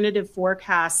our alternative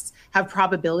forecasts have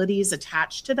probabilities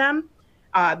attached to them.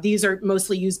 These are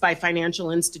mostly used by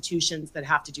financial institutions that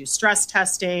have to do stress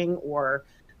testing or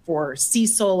for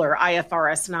CECL or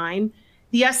IFRS 9.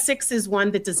 The S6 is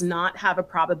one that does not have a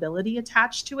probability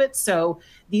attached to it. So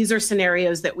these are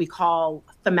scenarios that we call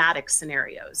thematic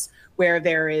scenarios, where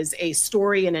there is a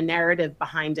story and a narrative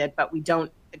behind it, but we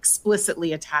don't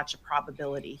explicitly attach a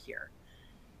probability here.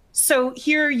 So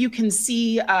here you can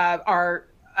see our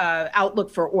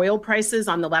outlook for oil prices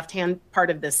on the left-hand part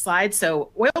of this slide. So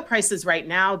oil prices right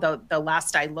now, the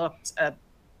last I looked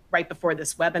right before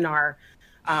this webinar,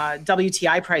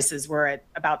 WTI prices were at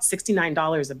about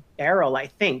 $69 a barrel, I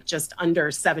think, just under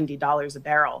 $70 a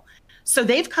barrel. So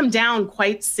they've come down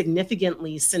quite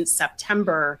significantly since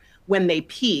September when they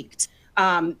peaked.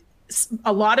 A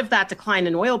lot of that decline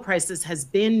in oil prices has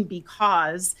been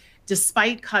because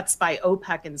despite cuts by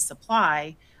OPEC in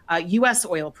supply, U.S.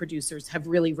 oil producers have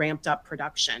really ramped up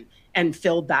production and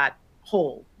filled that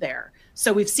hole there.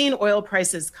 So we've seen oil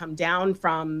prices come down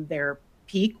from their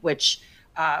peak, which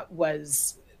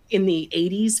was in the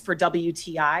 80s for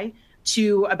WTI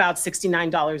to about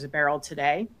 $69 a barrel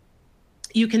today.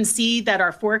 You can see that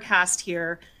our forecast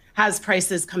here has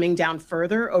prices coming down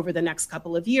further over the next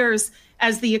couple of years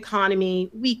as the economy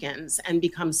weakens and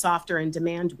becomes softer and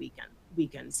demand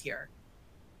weakens here.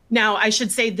 Now, I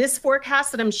should say this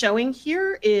forecast that I'm showing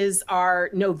here is our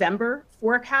November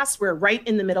forecast. We're right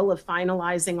in the middle of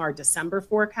finalizing our December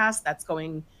forecast. That's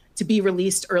going to be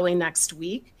released early next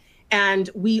week. And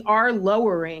we are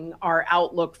lowering our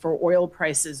outlook for oil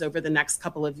prices over the next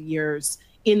couple of years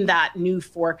in that new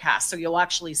forecast. So you'll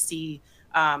actually see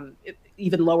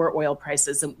even lower oil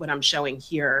prices than what I'm showing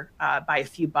here by a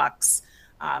few bucks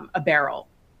a barrel.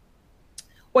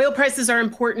 Oil prices are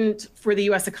important for the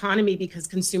US economy because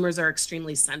consumers are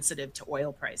extremely sensitive to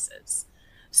oil prices.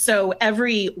 So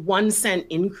every 1 cent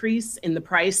increase in the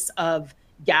price of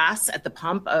gas at the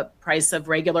pump, a price of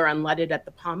regular unleaded at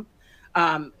the pump,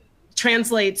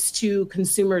 translates to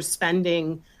consumers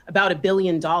spending about $1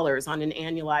 billion on an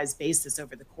annualized basis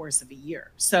over the course of a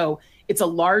year. So it's a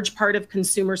large part of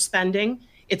consumer spending.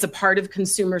 It's a part of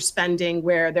consumer spending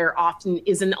where there often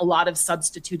isn't a lot of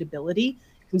substitutability.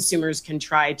 Consumers can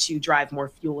try to drive more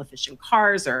fuel efficient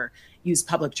cars or use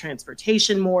public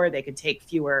transportation more. They could take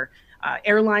fewer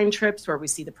airline trips where we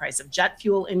see the price of jet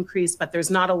fuel increase, but there's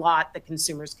not a lot that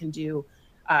consumers can do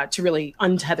to really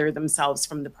untether themselves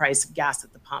from the price of gas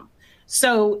at the pump.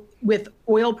 So with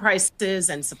oil prices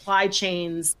and supply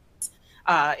chains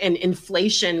and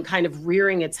inflation kind of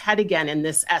rearing its head again in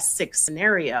this S6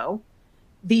 scenario,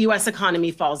 the US economy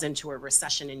falls into a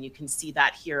recession, and you can see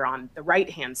that here on the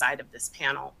right-hand side of this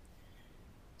panel.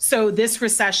 So this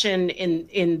recession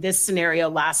in this scenario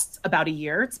lasts about a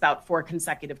year. It's about 4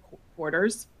 consecutive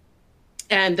quarters.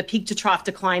 And the peak to trough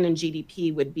decline in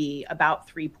GDP would be about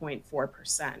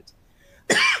 3.4%.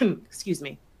 Excuse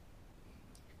me.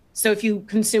 So if you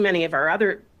consume any of our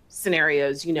other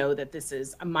scenarios, you know that this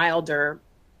is a milder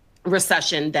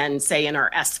recession than, say, in our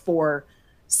S4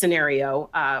 scenario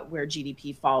where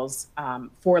GDP falls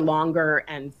for longer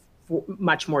and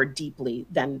much more deeply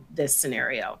than this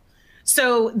scenario.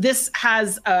 So this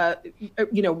has a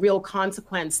real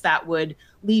consequence that would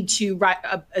lead to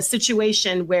a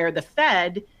situation where the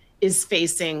Fed is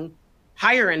facing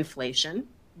higher inflation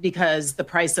because the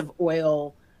price of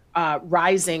oil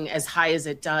rising as high as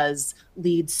it does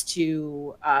leads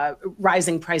to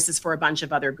rising prices for a bunch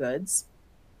of other goods.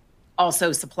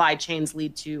 Also, supply chains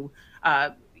lead to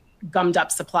gummed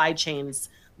up supply chains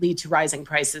lead to rising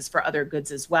prices for other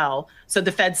goods as well. So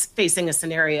the Fed's facing a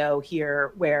scenario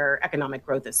here where economic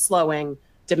growth is slowing,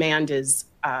 demand is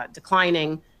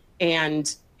declining,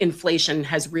 and inflation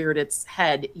has reared its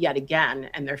head yet again,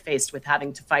 and they're faced with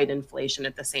having to fight inflation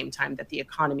at the same time that the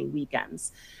economy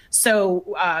weakens.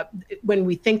 So when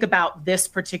we think about this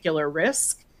particular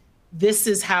risk, this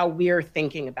is how we're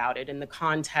thinking about it in the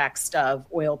context of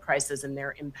oil prices and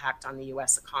their impact on the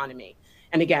US economy.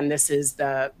 And again, this is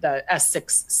the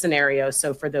S6 scenario.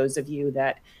 So for those of you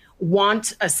that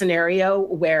want a scenario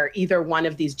where either one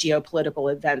of these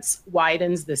geopolitical events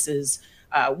widens, this is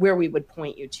where we would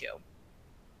point you to.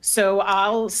 So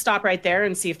I'll stop right there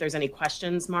and see if there's any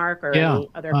questions, Mark, or any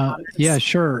other comments. Yeah,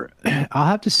 sure. I'll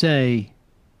have to say,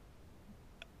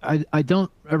 I don't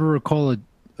ever recall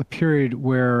a period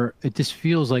where it just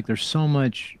feels like there's so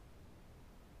much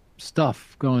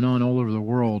stuff going on all over the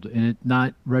world and it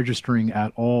not registering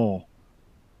at all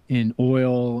in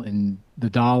oil and the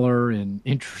dollar and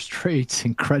interest rates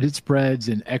and credit spreads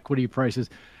and equity prices.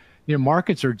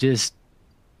 Markets are just,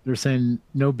 they're saying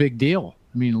no big deal.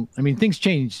 I mean, things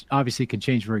change, obviously can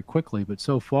change very quickly, but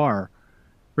so far,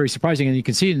 very surprising. And you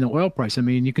can see it in the oil price. I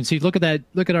mean, you can see, look at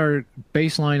our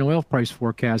baseline oil price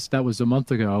forecast. That was a month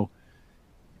ago.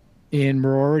 And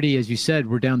we're already, as you said,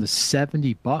 we're down to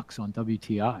 $70 on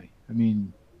WTI. I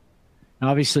mean,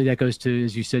 obviously that goes to,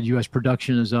 as you said, U.S.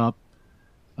 production is up.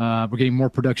 We're getting more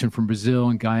production from Brazil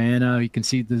and Guyana. You can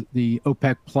see the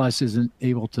OPEC Plus isn't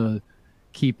able to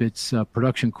keep its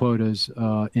production quotas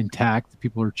intact.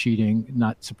 People are cheating,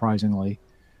 not surprisingly.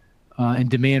 And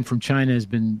demand from China has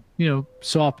been,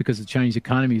 soft because the Chinese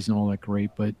economy isn't all that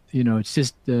great. But, it's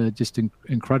just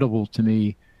incredible to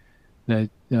me that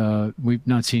we've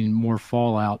not seen more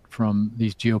fallout from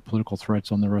these geopolitical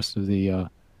threats on the rest of the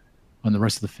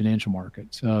financial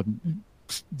markets.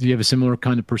 Do you have a similar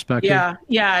kind of perspective?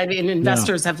 Yeah. I mean,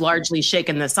 investors have largely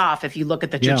shaken this off. If you look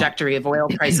at the trajectory of oil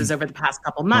prices over the past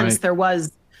couple months, there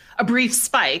was a brief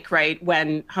spike, right,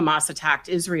 when Hamas attacked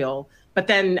Israel. But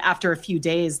then after a few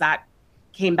days, that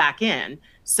came back in.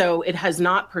 So it has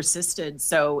not persisted.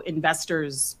 So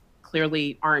investors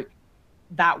clearly aren't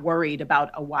that worried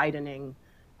about a widening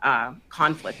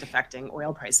conflict affecting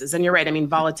oil prices. And you're right. I mean,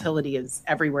 volatility is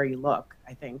everywhere you look,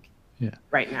 I think,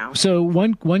 right now. So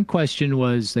one question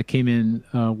that came in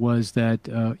was that,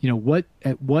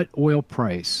 at what oil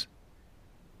price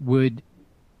would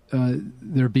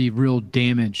there be real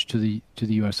damage to the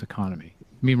U.S. economy?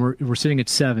 I mean, we're sitting at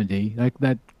 70.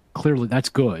 That clearly, that's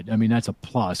good. I mean, that's a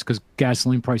plus because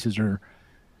gasoline prices are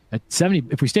at 70.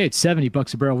 If we stay at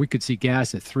 $70 a barrel, we could see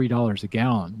gas at $3 a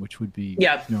gallon, which would be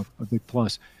a big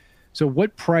plus. So,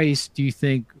 what price do you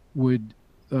think would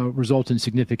result in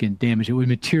significant damage? It would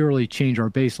materially change our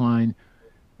baseline.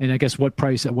 And I guess at what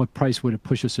price would it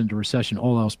push us into recession,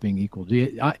 all else being equal?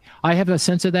 I have a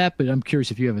sense of that, but I'm curious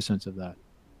if you have a sense of that.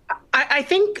 I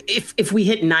think if we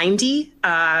hit 90,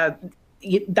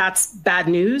 that's bad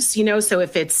news, So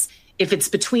if it's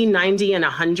between 90 and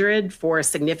 100 for a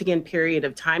significant period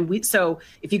of time, so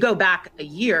if you go back a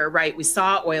year, right, we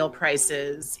saw oil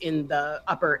prices in the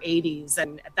upper 80s,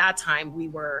 and at that time we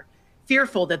were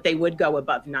fearful that they would go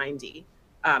above 90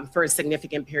 for a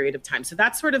significant period of time. So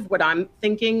that's sort of what I'm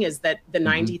thinking, is that the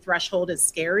 90 threshold is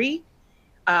scary,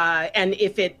 and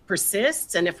if it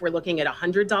persists, and if we're looking at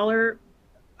 $100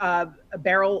 a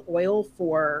barrel oil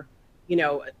for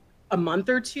a month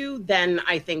or two, then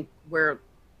I think we're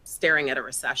staring at a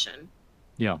recession.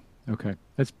 Yeah. Okay.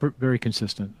 That's very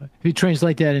consistent. If you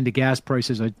translate that into gas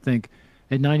prices, I think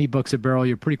at $90 a barrel,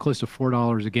 you're pretty close to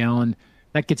 $4 a gallon.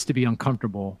 That gets to be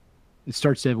uncomfortable. It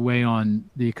starts to weigh on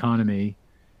the economy.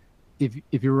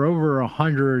 If you're over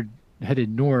 100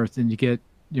 headed north and you get,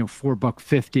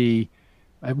 $4.50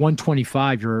 at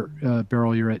 125 your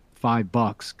barrel, you're at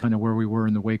 $5, kind of where we were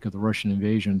in the wake of the Russian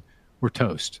invasion. We're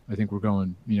toast. I think we're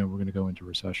going to go into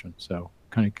recession. So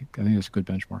I think that's a good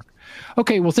benchmark.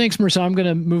 Okay. Well, thanks, Marissa. I'm going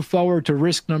to move forward to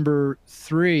risk number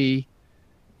 3,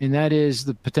 and that is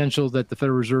the potential that the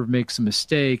Federal Reserve makes a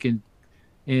mistake. And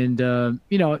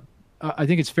I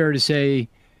think it's fair to say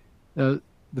the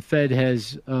Fed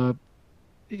has, done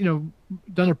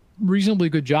a reasonably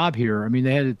good job here. I mean,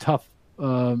 they had a tough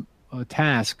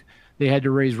task. They had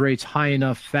to raise rates high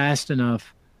enough, fast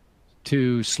enough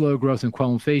to slow growth and quell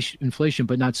inflation,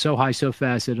 but not so high, so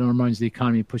fast that it undermines the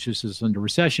economy and pushes us into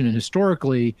recession. And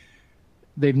historically,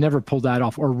 they've never pulled that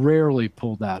off, or rarely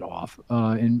pulled that off.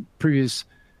 In previous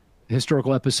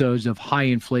historical episodes of high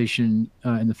inflation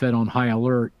and the Fed on high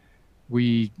alert,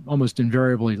 we almost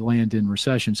invariably land in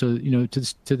recession. So,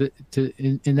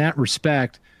 in that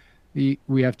respect,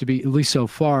 we have to be, at least so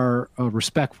far,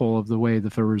 respectful of the way the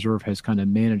Federal Reserve has kind of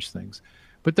managed things.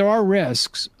 But there are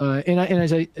risks, and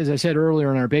as I said earlier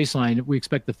in our baseline, we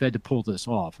expect the Fed to pull this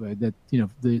off. That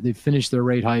they've finished their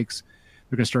rate hikes,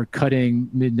 they're going to start cutting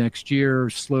mid next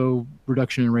year, slow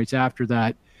reduction in rates after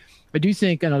that. I do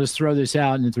think, and I'll just throw this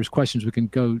out, and if there's questions, we can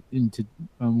go into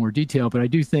more detail. But I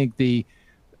do think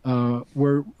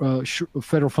where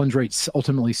federal funds rate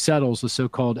ultimately settles, the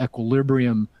so-called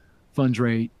equilibrium funds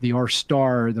rate, the R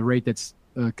star, the rate that's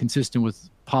consistent with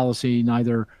policy,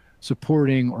 neither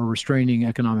supporting or restraining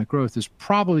economic growth, is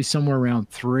probably somewhere around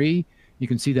 3. You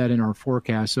can see that in our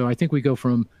forecast. So I think we go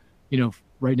from,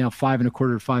 right now 5.25 to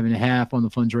 5.5 on the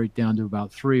funds rate down to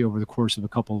about 3 over the course of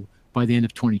by the end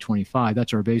of 2025.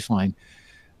 That's our baseline,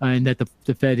 and that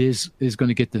the Fed is going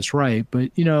to get this right.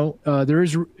 But there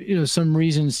is some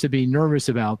reasons to be nervous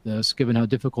about this, given how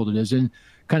difficult it is, and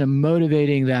kind of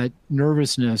motivating that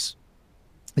nervousness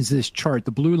is this chart.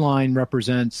 The blue line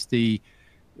represents the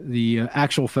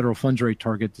actual federal funds rate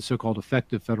target, the so-called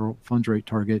effective federal funds rate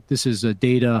target. This is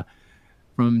data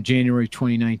from January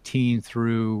 2019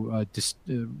 through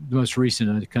the most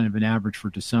recent, kind of an average for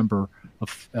December,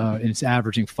 and it's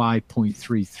averaging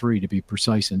 5.33 to be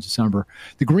precise in December.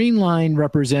 The green line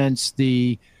represents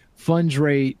the funds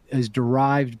rate as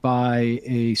derived by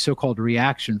a so-called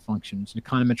reaction function. It's an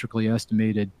econometrically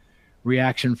estimated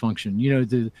reaction function.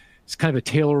 It's kind of a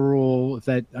Taylor rule.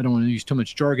 I don't want to use too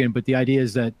much jargon, but the idea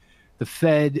is that the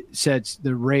Fed sets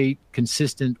the rate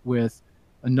consistent with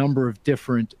a number of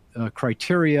different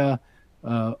criteria: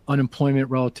 unemployment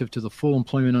relative to the full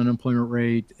employment unemployment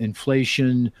rate,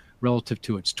 inflation relative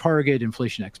to its target,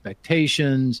 inflation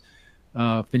expectations,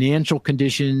 financial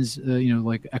conditions,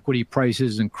 like equity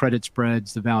prices and credit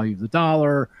spreads, the value of the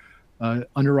dollar,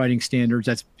 underwriting standards.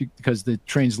 That's because the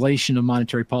translation of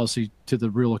monetary policy to the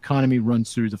real economy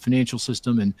runs through the financial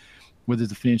system, and whether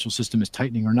the financial system is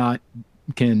tightening or not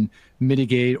can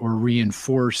mitigate or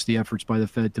reinforce the efforts by the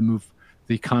Fed to move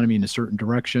the economy in a certain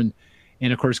direction.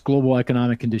 And of course, global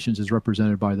economic conditions is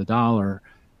represented by the dollar.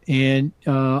 And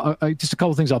just a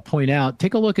couple of things I'll point out.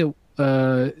 Take a look at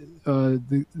the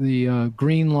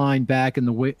green line back in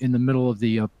the middle of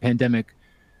the pandemic,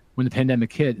 when the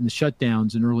pandemic hit and the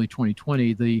shutdowns in early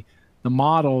 2020. The the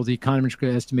model, the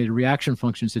econometrically estimated reaction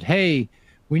function, said, hey,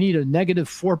 we need a negative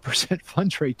 4%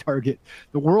 funds rate target.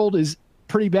 The world is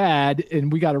pretty bad,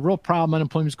 and we got a real problem.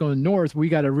 Unemployment's going north. We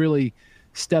got to really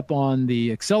step on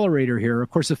the accelerator here. Of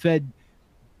course, the Fed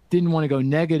didn't want to go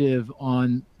negative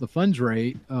on the funds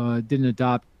rate, didn't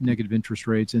adopt negative interest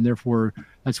rates, and therefore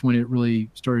that's when it really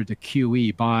started to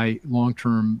QE, buy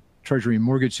long-term Treasury and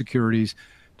mortgage securities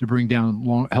to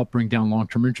help bring down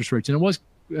long-term interest rates. And it was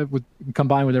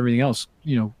combined with everything else,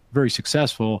 very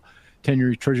successful.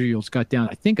 10-year Treasury yields got down.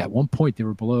 I think at one point they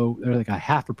were like a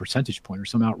half a percentage point or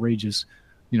some outrageous,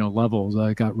 levels.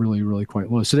 Got really, really quite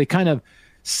low. So they kind of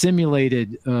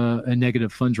simulated a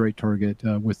negative funds rate target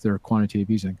with their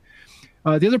quantitative easing.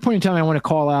 The other point in time I want to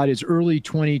call out is early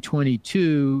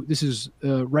 2022. This is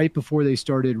right before they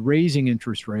started raising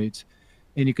interest rates.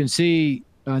 And you can see,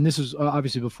 and this is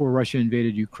obviously before Russia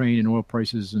invaded Ukraine and oil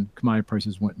prices and commodity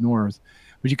prices went north.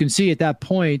 But you can see at that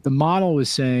point, the model was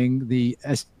saying, the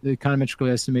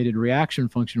econometrically estimated reaction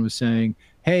function was saying,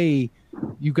 hey,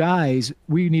 you guys,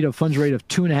 we need a funds rate of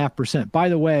 2.5%. By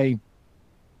the way,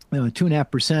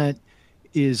 2.5%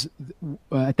 is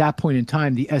at that point in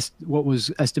time what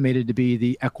was estimated to be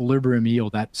the equilibrium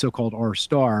yield, that so-called R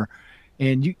star.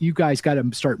 And you guys got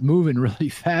to start moving really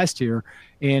fast here.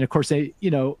 And of course, I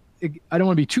don't want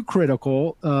to be too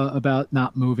critical about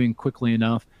not moving quickly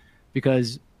enough,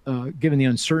 because given the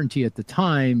uncertainty at the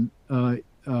time,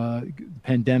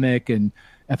 pandemic and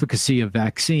efficacy of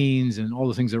vaccines and all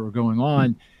the things that were going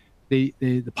on,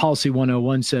 the policy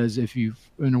 101 says if you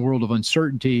in a world of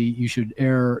uncertainty, you should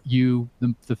err,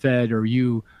 the Fed or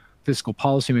you fiscal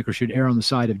policymakers should err on the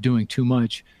side of doing too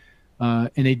much.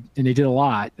 And they did a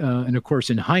lot. And of course,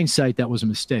 in hindsight, that was a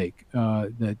mistake.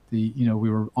 That we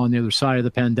were on the other side of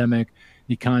the pandemic.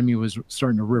 The economy was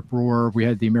starting to rip roar. We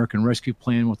had the American Rescue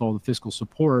Plan with all the fiscal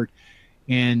support,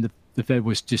 and the Fed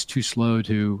was just too slow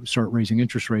to start raising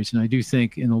interest rates. And I do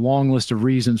think in the long list of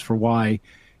reasons for why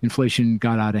inflation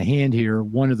got out of hand here,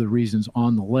 one of the reasons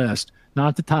on the list, not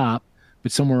at the top,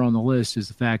 but somewhere on the list, is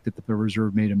the fact that the Federal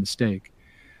Reserve made a mistake.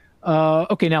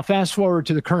 Okay, now fast forward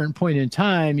to the current point in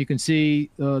time, you can see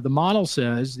the model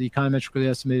says, the econometrically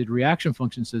estimated reaction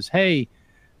function says, hey,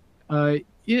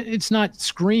 it's not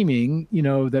screaming,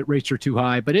 that rates are too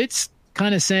high, but it's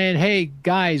kind of saying, hey,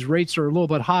 guys, rates are a little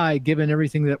bit high given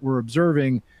everything that we're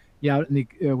observing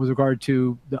with regard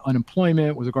to the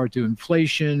unemployment, with regard to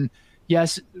inflation.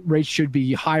 Yes, rates should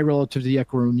be high relative to the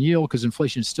equilibrium yield because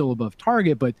inflation is still above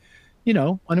target, but,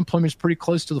 unemployment is pretty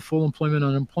close to the full employment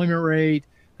unemployment rate.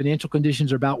 Financial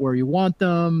conditions are about where you want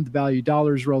them. The value of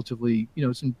dollar is relatively,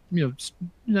 it's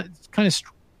kind of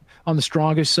on the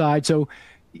strongest side. So,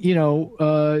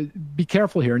 be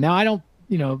careful here. Now, I don't,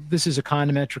 this is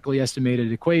econometrically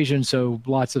estimated equation, so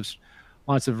lots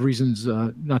of reasons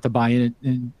not to buy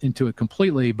into it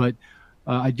completely. But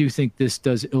I do think this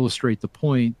does illustrate the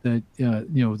point that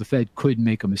the Fed could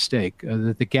make a mistake.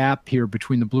 That the gap here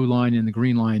between the blue line and the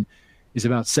green line is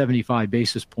about 75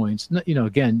 basis points.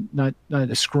 Again, not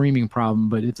a screaming problem,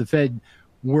 but if the Fed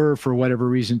were, for whatever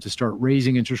reason, to start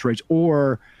raising interest rates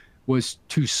or was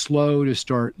too slow to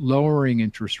start lowering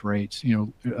interest rates,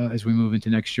 as we move into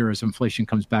next year, as inflation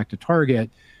comes back to target,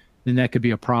 then that could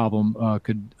be a problem,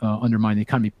 could undermine the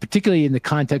economy, particularly in the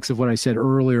context of what I said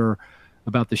earlier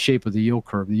about the shape of the yield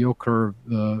curve. The yield curve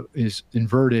is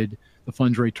inverted. The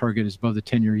funds rate target is above the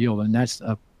 10-year yield, and that's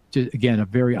again, a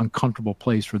very uncomfortable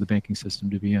place for the banking system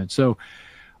to be in. So,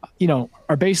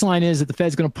 our baseline is that the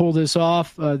Fed's going to pull this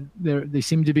off. They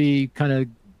seem to be kind of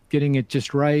getting it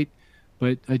just right,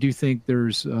 but I do think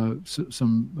there's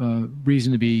some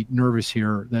reason to be nervous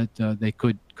here that they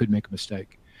could make a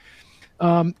mistake.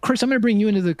 Chris, I'm going to bring you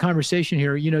into the conversation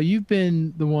here. You've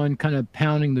been the one kind of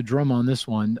pounding the drum on this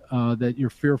one, that you're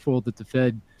fearful that the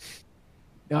Fed,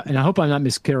 and I hope I'm not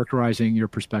mischaracterizing your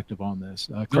perspective on this.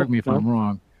 Correct me if I'm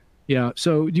wrong. Yeah.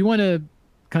 So do you want to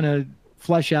kind of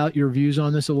flesh out your views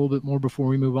on this a little bit more before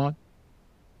we move on?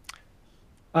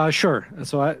 Sure.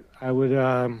 So I would,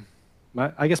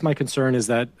 I guess my concern is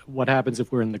that what happens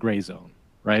if we're in the gray zone,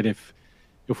 right? If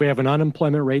we have an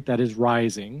unemployment rate that is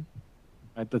rising,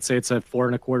 right? Let's say it's at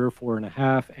 4.25,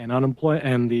 4.5,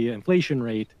 and the inflation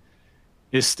rate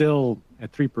is still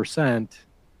at 3%,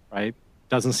 right?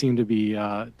 Doesn't seem to be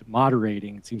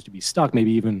moderating. It seems to be stuck,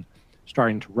 maybe even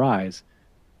starting to rise.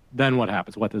 Then what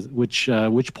happens? Which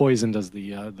poison does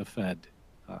the Fed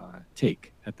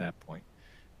take at that point?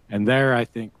 And there, I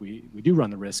think we do run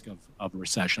the risk of a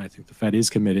recession. I think the Fed is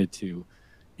committed to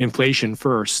inflation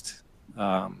first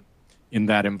in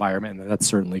that environment, and that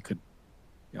certainly could,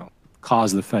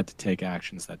 cause the Fed to take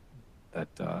actions that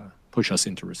push us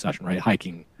into recession, right?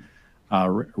 Hiking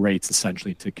rates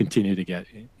essentially to continue to get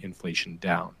inflation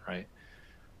down, right?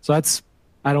 So that's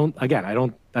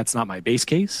that's not my base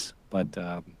case, but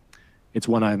it's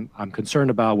one I'm concerned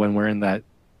about when we're in that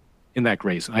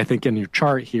gray zone. I think in your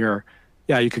chart here,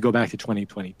 yeah, you could go back to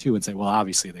 2022 and say, well,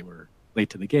 obviously they were late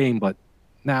to the game, but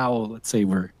now let's say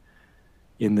we're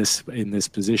in this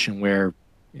position where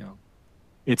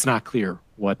it's not clear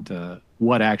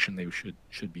what action they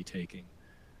should be taking,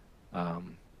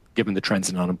 given the trends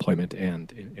in unemployment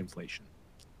and inflation.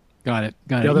 Got it.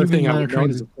 The other thing I would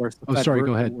note is, of course, go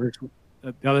ahead.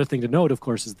 The other thing to note, of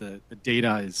course, is the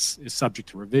data is subject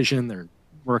to revision. They're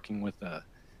working with a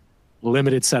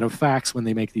limited set of facts when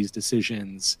they make these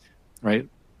decisions, right?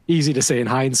 Easy to say in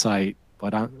hindsight,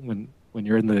 but when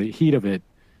you're in the heat of it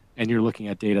and you're looking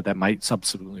at data that might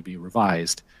subsequently be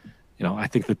revised, I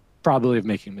think the probability of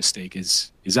making a mistake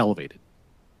is elevated.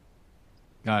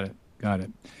 Got it.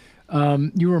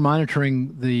 You were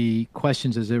monitoring the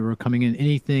questions as they were coming in.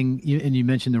 Anything, and you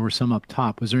mentioned there were some up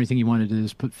top. Was there anything you wanted to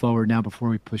just put forward now before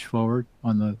we push forward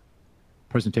on the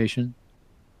presentation?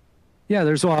 Yeah,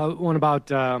 there's one about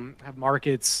have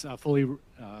markets fully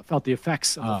felt the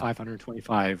effects of the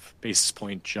 525 basis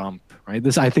point jump,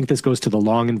 right? I think this goes to the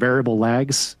long and variable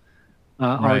lags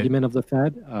argument of the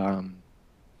Fed,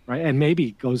 right? And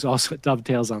maybe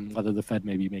dovetails on whether the Fed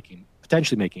may be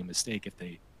potentially making a mistake if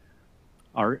they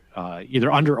are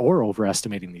either under or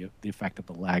overestimating the effect of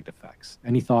the lagged effects.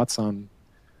 Any thoughts on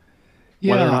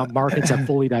whether or not markets have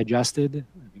fully digested?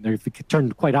 I mean, they've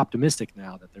turned quite optimistic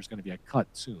now that there's going to be a cut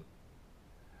soon.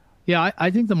 Yeah, I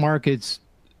think the markets,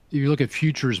 if you look at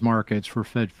futures markets for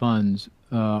Fed funds,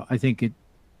 I think it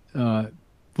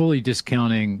fully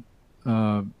discounting,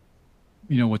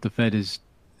 what the Fed has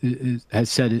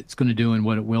said it's going to do and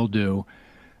what it will do.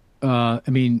 I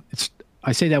mean,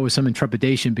 I say that with some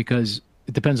intrepidation because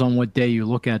it depends on what day you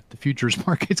look at the futures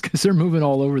markets because they're moving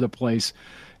all over the place.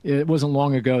 It wasn't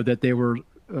long ago that they were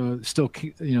still,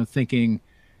 thinking.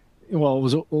 Well, it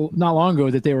was not long ago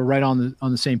that they were right on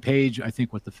the same page, I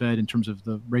think, with the Fed in terms of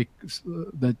the rate,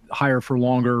 that higher for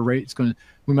longer rate.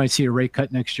 We might see a rate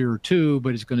cut next year or two,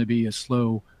 but it's going to be a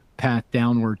slow path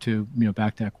downward to,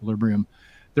 back to equilibrium.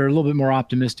 They're a little bit more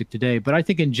optimistic today, but I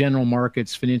think in general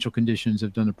markets, financial conditions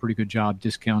have done a pretty good job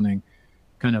discounting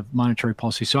kind of monetary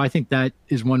policy. So I think that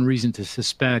is one reason to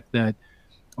suspect that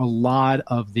a lot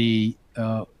of the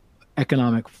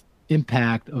economic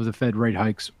impact of the Fed rate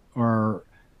hikes are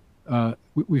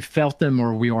we felt them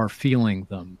or we are feeling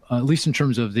them, at least in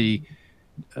terms of the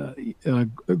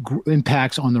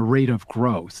impacts on the rate of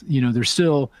growth. There's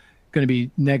still going to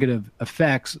be negative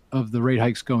effects of the rate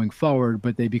hikes going forward,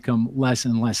 but they become less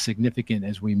and less significant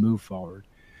as we move forward.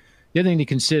 The other thing to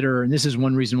consider, and this is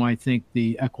one reason why I think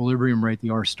the equilibrium rate, the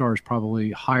R star, is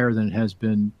probably higher than it has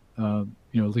been, at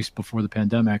least before the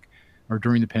pandemic or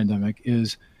during the pandemic,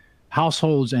 is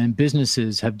households and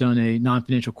businesses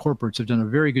non-financial corporates have done a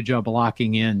very good job of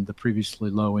locking in the previously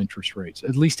low interest rates,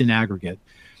 at least in aggregate.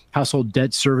 Household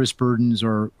debt service burdens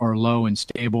are low and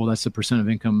stable. That's the percent of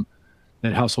income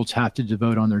that households have to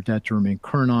devote on their debt to remain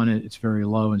current on it. It's very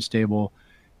low and stable.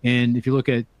 And if you look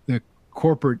at the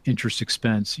corporate interest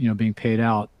expense, being paid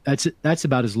out, that's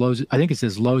about as low as, I think it's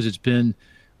as low as it's been.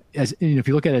 If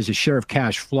you look at it as a share of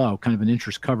cash flow, kind of an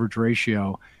interest coverage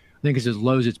ratio, I think it's as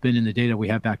low as it's been in the data we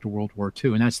have back to World War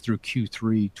II, and that's through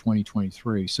Q3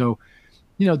 2023. So,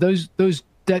 those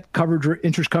debt coverage,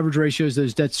 interest coverage ratios,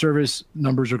 those debt service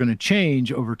numbers are going to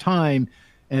change over time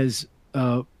as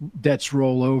debts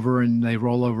roll over, and they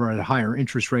roll over at a higher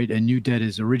interest rate, and new debt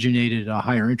is originated at a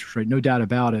higher interest rate, no doubt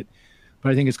about it.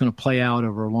 But I think it's going to play out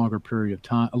over a long period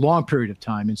of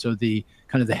time. And so the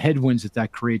kind of the headwinds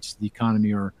that creates the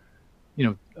economy are,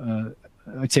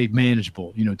 I'd say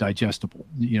manageable, digestible,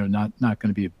 not going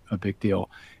to be a big deal.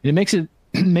 And it makes it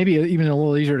maybe even a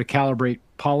little easier to calibrate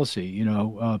policy,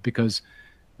 because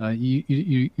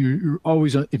you're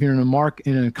always, if you're in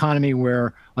an economy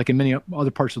where, like in many other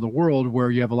parts of the world,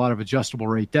 where you have a lot of adjustable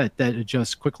rate debt that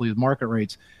adjusts quickly with market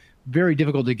rates, very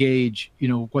difficult to gauge,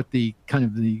 what the kind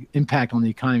of the impact on the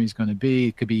economy is going to be.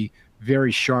 It could be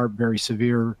very sharp, very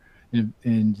severe,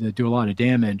 and do a lot of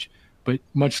damage, but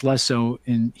much less so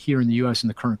here in the U.S. in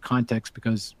the current context,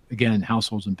 because again,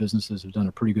 households and businesses have done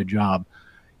a pretty good job,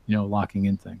 locking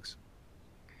in things.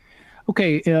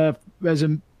 Okay,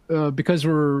 because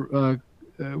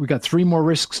we got 3 more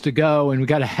risks to go, and we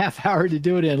got a half hour to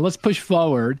do it in. Let's push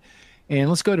forward, and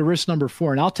let's go to risk number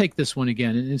 4. And I'll take this one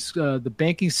again. And it's the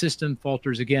banking system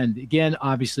falters again. Again,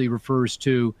 obviously refers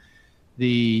to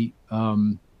the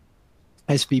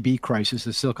SVB crisis,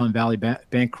 the Silicon Valley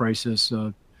Bank crisis.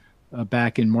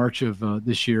 back in March of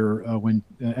this year when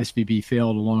SVB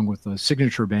failed along with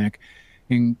Signature Bank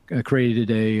and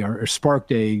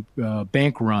sparked a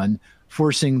bank run,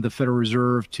 forcing the Federal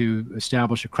Reserve to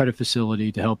establish a credit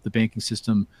facility to help the banking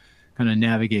system kind of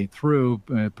navigate through,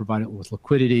 provide it with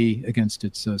liquidity against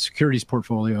its securities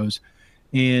portfolios.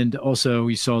 And also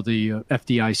we saw the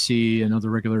FDIC and other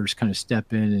regulators kind of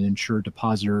step in and insure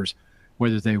depositors,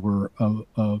 whether they were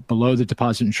below the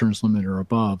deposit insurance limit or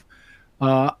above.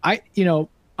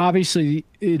 Obviously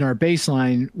in our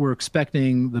baseline, we're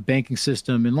expecting the banking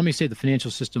system, and let me say the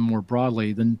financial system more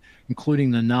broadly, than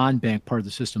including the non-bank part of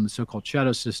the system, the so-called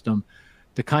shadow system,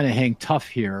 to kind of hang tough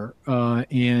here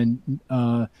and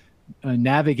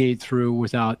navigate through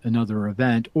without another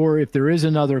event. Or if there is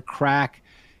another crack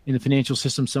in the financial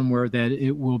system somewhere, that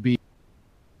it will be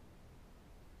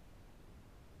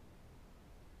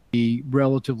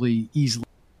relatively easily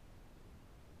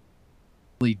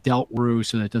dealt through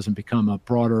so that it doesn't become a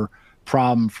broader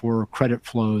problem for credit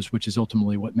flows, which is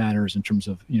ultimately what matters in terms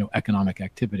of economic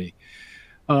activity.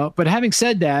 But having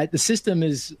said that, the system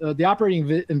is the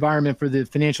operating environment for the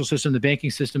financial system, the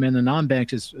banking system, and the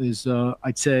non-banks is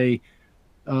I'd say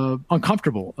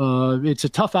uncomfortable. It's a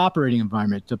tough operating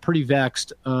environment, pretty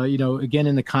vexed. Again,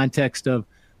 in the context of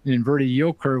an inverted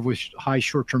yield curve with high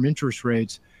short-term interest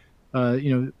rates,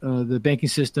 the banking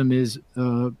system is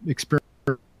experiencing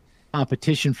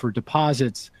competition for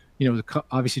deposits.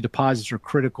 Obviously deposits are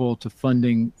critical to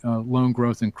funding loan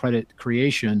growth and credit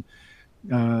creation,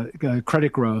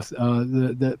 credit growth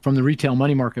from the retail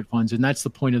money market funds. And that's the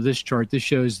point of this chart. This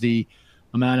shows the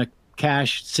amount of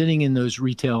cash sitting in those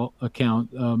retail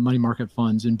account money market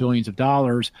funds in billions of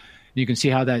dollars. And you can see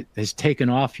how that has taken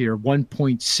off here,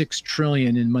 1.6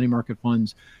 trillion in money market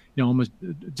funds, almost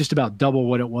just about double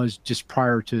what it was just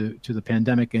prior to the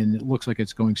pandemic. And it looks like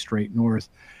it's going straight north.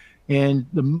 And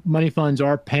the money funds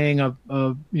are paying a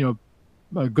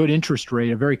good interest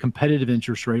rate, a very competitive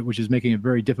interest rate, which is making it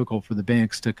very difficult for the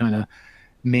banks to kind of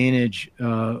manage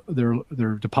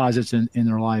their deposits and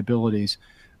their liabilities.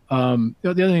 The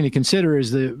other thing to consider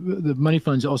is the money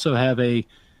funds also have a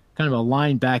kind of a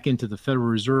line back into the Federal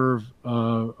Reserve,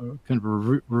 kind of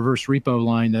a reverse repo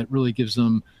line that really gives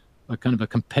them a kind of a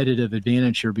competitive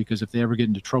advantage here, because if they ever get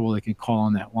into trouble, they can call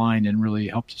on that line and really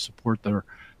help to support their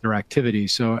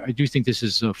activities. So I do think this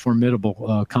is a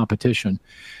formidable competition.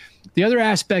 The other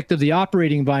aspect of the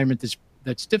operating environment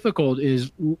that's difficult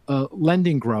is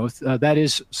lending growth. That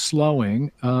is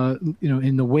slowing.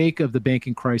 In the wake of the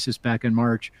banking crisis back in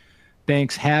March,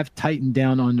 banks have tightened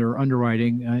down on their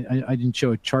underwriting. I didn't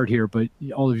show a chart here, but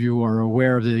all of you are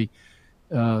aware of the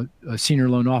senior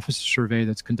loan officer survey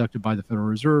that's conducted by the Federal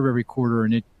Reserve every quarter,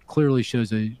 and it clearly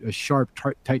shows a sharp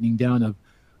tightening down of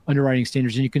underwriting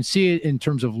standards. And you can see it in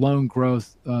terms of loan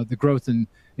growth, the growth in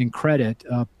credit,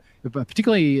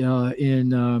 particularly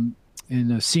in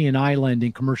C&I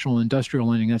lending, commercial and industrial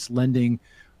lending. That's lending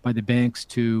by the banks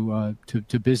to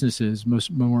businesses,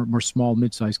 more small,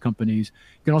 mid-sized companies.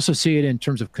 You can also see it in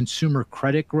terms of consumer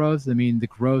credit growth. I mean, the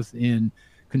growth in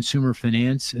consumer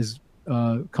finance has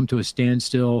come to a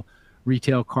standstill.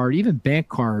 Retail card, even bank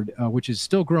card, which is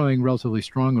still growing relatively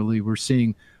strongly. We're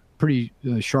seeing pretty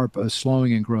sharp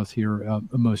slowing in growth here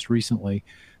most recently.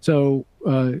 So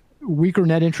weaker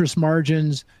net interest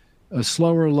margins,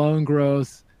 slower loan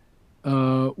growth,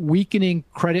 weakening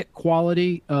credit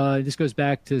quality. This goes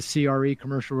back to CRE,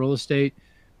 commercial real estate.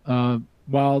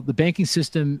 While the banking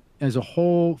system as a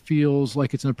whole feels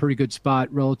like it's in a pretty good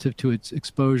spot relative to its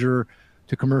exposure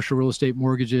to commercial real estate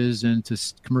mortgages and to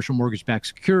commercial mortgage-backed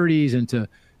securities and to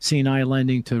C&I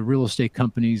lending to real estate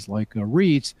companies like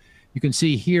REITs, you can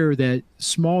see here that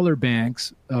smaller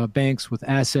banks, banks with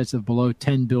assets of below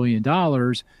 $10 billion,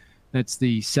 that's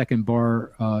the second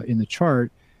bar in the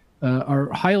chart, are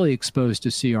highly exposed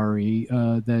to CRE,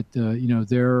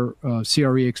 their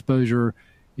CRE exposure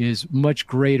is much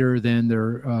greater than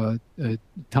their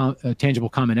tangible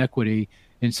common equity.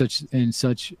 And as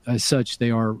such,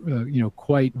 they are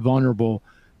quite vulnerable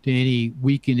to any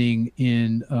weakening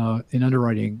in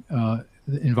underwriting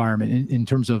environment in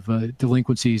terms of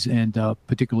delinquencies and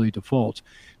particularly defaults.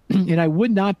 And I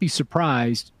would not be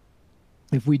surprised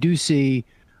if we do see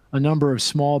a number of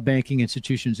small banking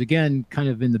institutions, again, kind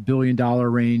of in the $1 billion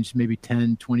range, maybe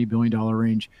 $10, $20 billion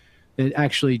range, that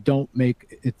actually don't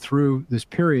make it through this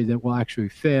period, that will actually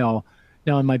fail.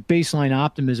 Now, in my baseline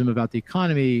optimism about the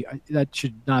economy, that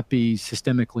should not be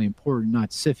systemically important, not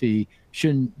SIFI,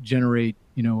 shouldn't generate,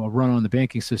 a run on the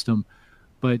banking system.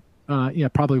 But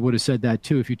probably would have said that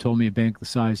too if you told me a bank the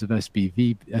size of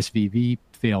SVB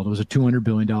failed. It was a $200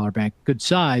 billion bank, good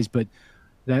size, but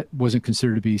that wasn't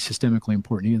considered to be systemically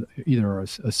important either a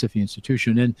SIFI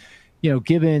institution. And,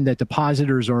 given that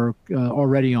depositors are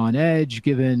already on edge,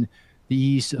 given the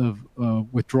ease of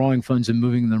withdrawing funds and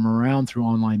moving them around through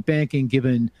online banking,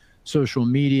 given social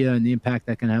media and the impact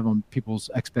that can have on people's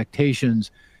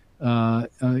expectations, I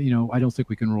don't think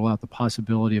we can rule out the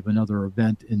possibility of another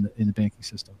event in the banking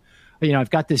system.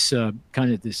 I've got this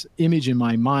kind of this image in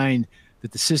my mind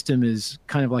that the system is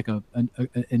kind of like an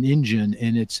engine,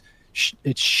 and it's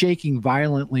shaking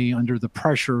violently under the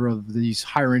pressure of these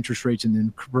higher interest rates and the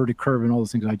inverted curve and all the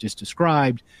things I just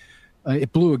described.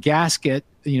 It blew a gasket,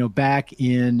 back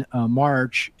in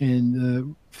March, and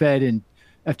the Fed and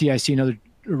FDIC and other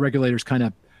regulators kind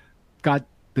of got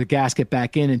the gasket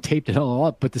back in and taped it all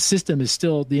up. But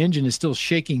the engine is still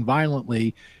shaking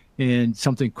violently, and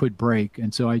something could break.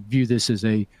 And so I view this as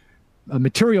a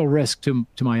material risk to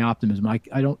my optimism. I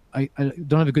don't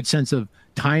have a good sense of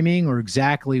timing or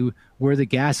exactly where the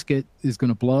gasket is going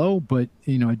to blow, but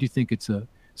I do think it's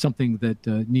something that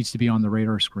needs to be on the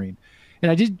radar screen. And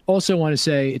I did also want to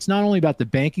say it's not only about the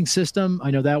banking system.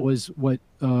 I know that was what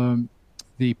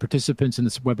the participants in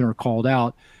this webinar called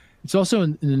out. It's also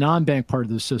in the non-bank part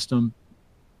of the system.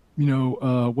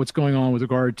 What's going on with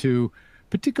regard to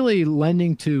particularly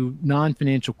lending to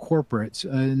non-financial corporates,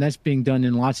 and that's being done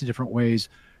in lots of different ways.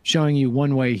 Showing you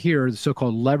one way here, the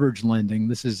so-called leverage lending.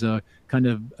 This is a kind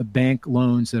of bank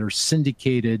loans that are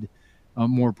syndicated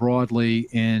more broadly,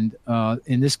 and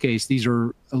in this case, these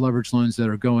are leverage loans that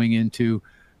are going into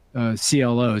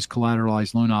CLOs,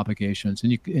 collateralized loan obligations.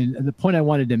 And the point I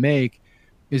wanted to make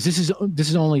is this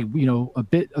is only a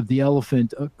bit of the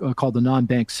elephant called the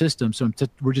non-bank system. So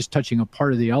we're just touching a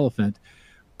part of the elephant.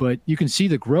 But you can see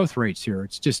the growth rates here.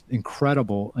 It's just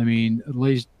incredible. I mean,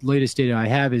 latest data I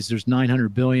have is there's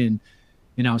 $900 billion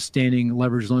in outstanding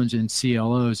leverage loans in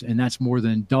CLOs, and that's more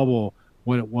than double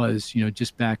what it was,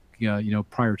 just back,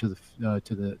 prior to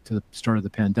the start of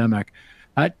the pandemic.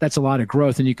 That's a lot of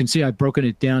growth, and you can see I've broken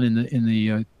it down in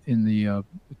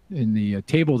the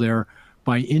table there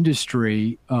by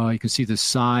industry. You can see the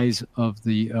size of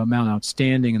the amount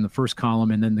outstanding in the first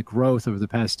column, and then the growth over the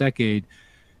past decade.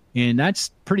 And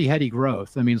that's pretty heady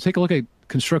growth. I mean, take a look at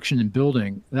construction and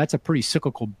building. That's a pretty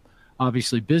cyclical,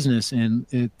 obviously, business, and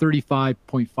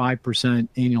 35.5%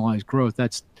 annualized growth.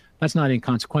 That's not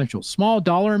inconsequential. Small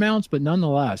dollar amounts, but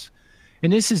nonetheless.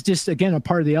 And this is just, again, a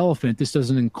part of the elephant. This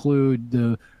doesn't include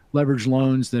the leverage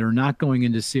loans that are not going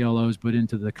into CLOs, but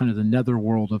into the kind of the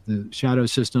netherworld of the shadow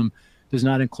system. Does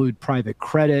not include private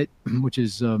credit, which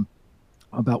is about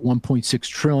 1.6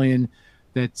 trillion.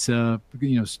 That's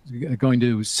going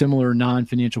to similar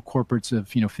non-financial corporates of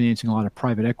financing a lot of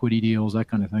private equity deals, that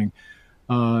kind of thing.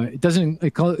 It doesn't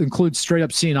include straight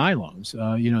up C&I loans,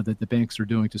 that the banks are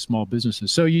doing to small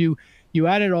businesses. So you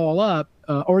add it all up,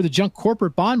 or the junk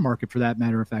corporate bond market for that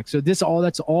matter of fact. So that's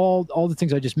all the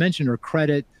things I just mentioned are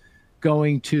credit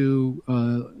going to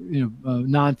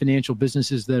non-financial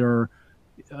businesses that are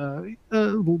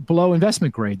below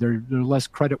investment grade. They're less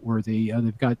credit worthy.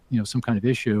 They've got some kind of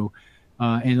issue.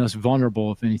 And less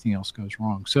vulnerable if anything else goes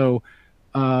wrong. So,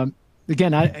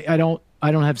 again, I don't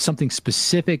have something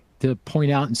specific to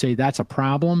point out and say that's a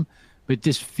problem, but it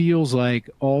just feels like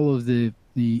all of the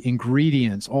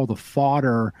ingredients, all the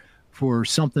fodder for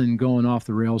something going off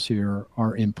the rails here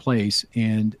are in place,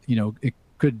 and it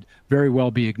could very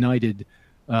well be ignited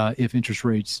if interest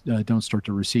rates don't start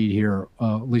to recede here,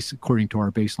 at least according to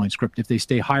our baseline script. If they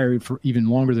stay higher for even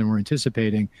longer than we're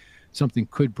anticipating, something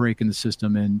could break in the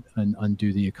system and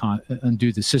undo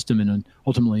the system and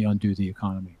ultimately undo the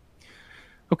economy.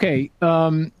 Okay,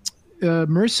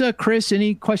 Marissa, Chris,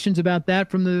 any questions about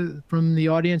that from the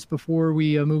audience before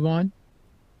we move on?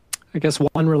 I guess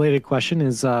one related question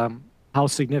is how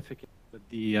significant would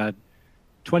the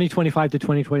 2025 to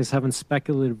 2027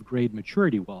 speculative grade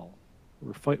maturity wall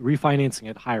refinancing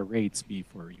at higher rates be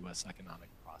for U.S. economic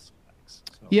prospects?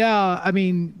 So. Yeah, I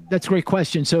mean, that's a great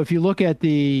question. So if you look at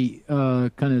the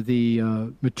kind of the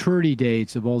maturity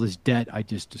dates of all this debt I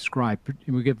just described,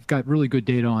 we've got really good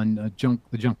data on the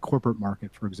junk corporate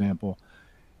market, for example.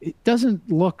 It doesn't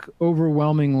look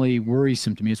overwhelmingly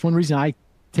worrisome to me. It's one reason I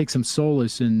take some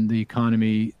solace in the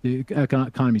economy's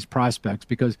prospects,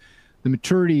 because the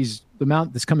maturities, the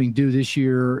amount that's coming due this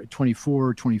year,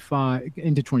 24, 25,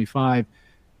 into 25,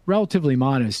 relatively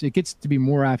modest. It gets to be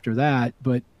more after that,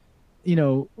 but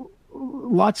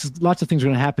lots of things are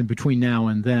going to happen between now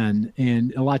and then,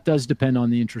 and a lot does depend on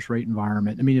the interest rate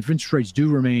environment. I mean, if interest rates do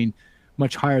remain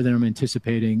much higher than I'm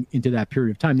anticipating into that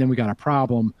period of time, then we got a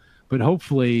problem. But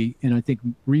hopefully, and I think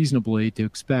reasonably to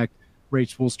expect,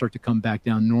 rates will start to come back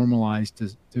down, normalized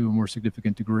to a more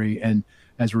significant degree, and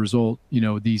as a result,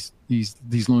 these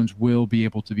loans will be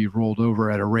able to be rolled over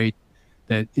at a rate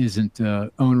that isn't so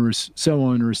onerous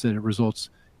that it results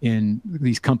in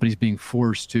these companies being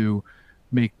forced to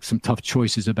make some tough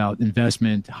choices about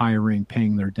investment, hiring,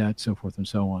 paying their debt, so forth and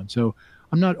so on. So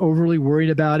I'm not overly worried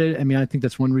about it. I mean, I think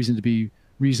that's one reason to be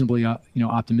reasonably,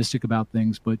 optimistic about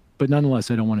things, but nonetheless,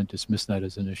 I don't want to dismiss that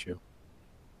as an issue.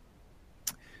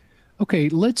 Okay,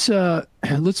 let's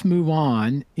move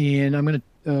on, and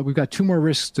we've got two more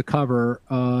risks to cover,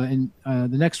 and the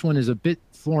next one is a bit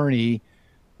thorny.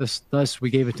 Thus,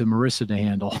 we gave it to Marissa to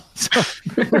handle. So,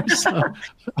 Marissa,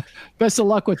 best of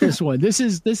luck with this one. This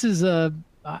is I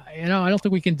don't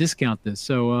think we can discount this.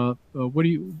 So, what do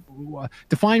you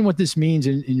define what this means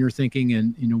in your thinking,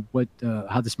 and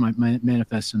how this might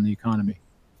manifest in the economy?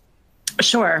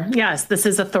 Sure. Yes, this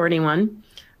is a thorny one.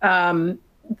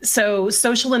 So,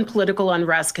 social and political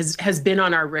unrest has been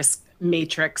on our risk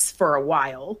matrix for a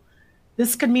while.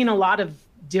 This could mean a lot of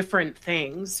different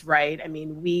things, right? I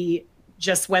mean, we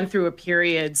just went through a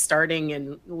period starting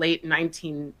in late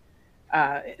 2019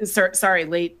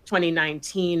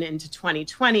 into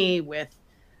 2020 with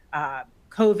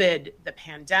COVID, the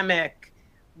pandemic.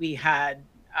 We had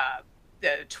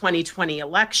the 2020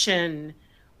 election.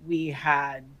 We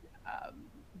had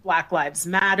Black Lives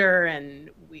Matter,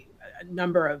 and a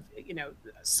number of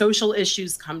social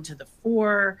issues come to the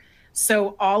fore.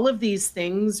 So all of these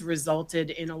things resulted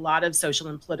in a lot of social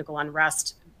and political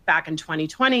unrest back in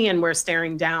 2020, and we're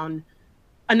staring down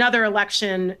another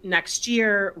election next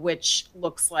year, which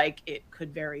looks like it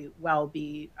could very well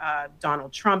be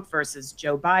Donald Trump versus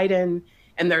Joe Biden.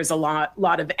 And there's a lot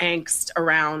of angst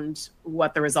around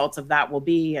what the results of that will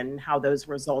be and how those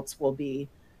results will be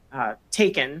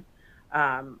taken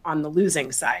on the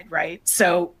losing side, right?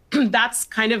 So that's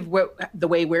kind of the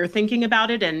way we're thinking about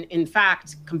it. And in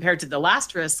fact, compared to the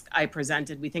last risk I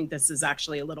presented, we think this is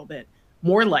actually a little bit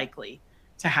more likely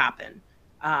to happen.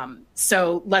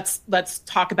 So let's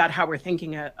talk about how we're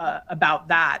thinking about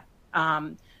that.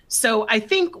 So I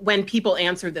think when people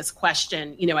answer this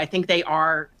question, I think they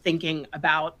are thinking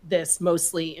about this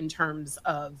mostly in terms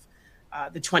of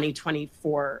the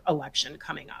 2024 election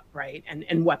coming up, right?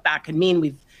 And what that could mean.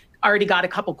 We've already got a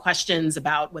couple questions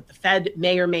about what the Fed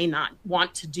may or may not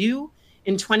want to do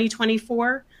in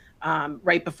 2024,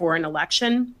 right before an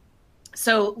election.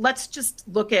 So let's just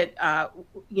look at,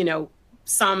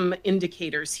 some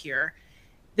indicators here.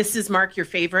 This is, Mark, your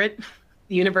favorite,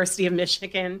 the University of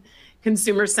Michigan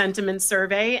Consumer Sentiment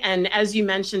Survey. And as you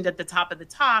mentioned at the top of the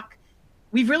talk,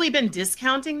 we've really been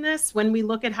discounting this when we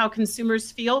look at how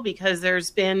consumers feel, because there's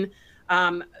been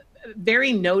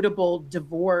very notable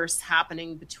divorce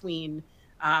happening between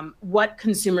what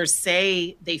consumers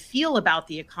say they feel about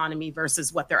the economy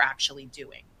versus what they're actually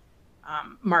doing.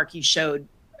 Mark, you showed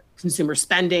consumer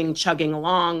spending chugging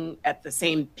along at the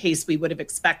same pace we would have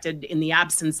expected in the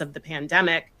absence of the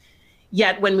pandemic.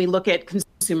 Yet when we look at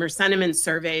consumer sentiment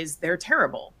surveys, they're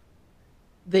terrible.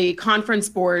 The Conference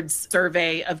Board's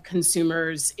survey of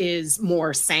consumers is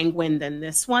more sanguine than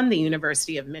this one, the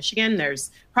University of Michigan.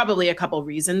 There's probably a couple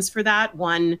reasons for that.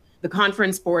 One, the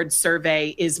Conference Board survey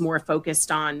is more focused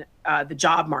on the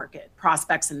job market,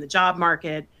 prospects in the job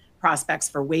market, prospects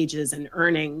for wages and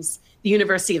earnings. The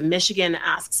University of Michigan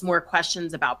asks more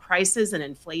questions about prices and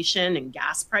inflation and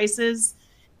gas prices.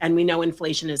 And we know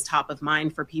inflation is top of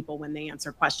mind for people when they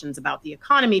answer questions about the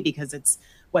economy, because it's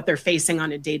what they're facing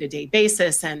on a day-to-day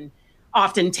basis, and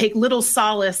often take little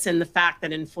solace in the fact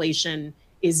that inflation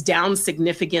is down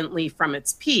significantly from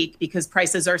its peak because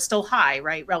prices are still high,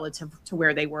 right, relative to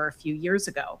where they were a few years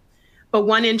ago. But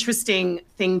one interesting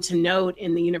thing to note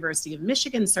in the University of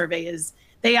Michigan survey is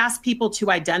they ask people to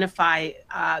identify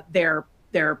their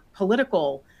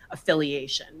political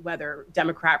affiliation, whether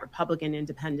Democrat, Republican,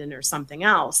 Independent, or something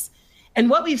else. And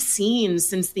what we've seen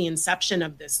since the inception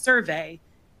of this survey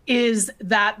is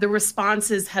that the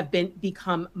responses have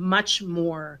become much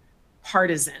more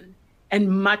partisan and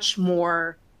much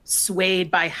more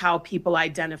swayed by how people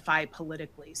identify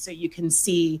politically. So you can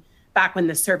see back when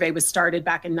the survey was started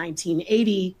back in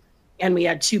 1980, and we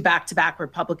had two back-to-back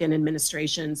Republican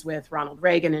administrations with Ronald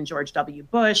Reagan and George W.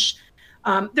 Bush,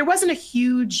 there wasn't a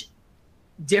huge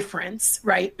difference,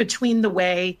 right, between the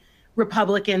way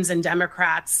Republicans and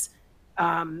Democrats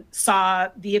saw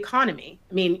the economy.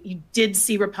 I mean, you did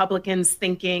see Republicans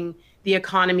thinking the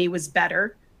economy was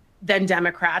better than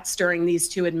Democrats during these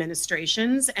two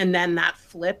administrations, and then that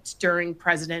flipped during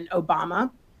President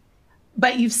Obama.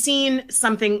 But you've seen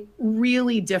something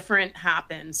really different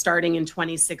happen starting in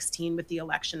 2016 with the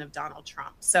election of Donald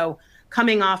Trump. So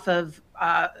coming off of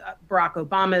Barack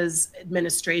Obama's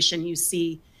administration, you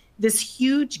see this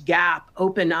huge gap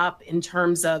open up in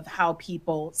terms of how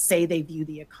people say they view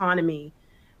the economy,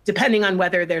 depending on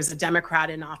whether there's a Democrat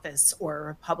in office or a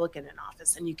Republican in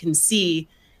office. And you can see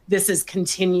this is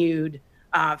continued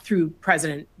through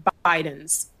President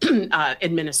Biden's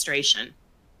administration.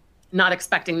 Not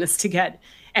expecting this to get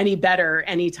any better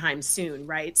anytime soon,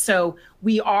 right? So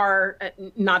we are,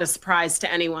 not a surprise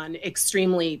to anyone,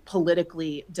 extremely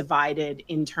politically divided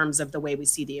in terms of the way we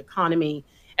see the economy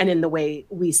and in the way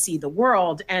we see the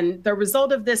world. And the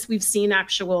result of this, we've seen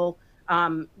actual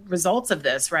results of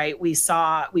this, right? We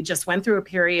just went through a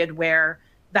period where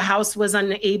the House was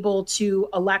unable to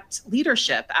elect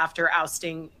leadership after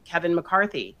ousting Kevin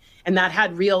McCarthy. And that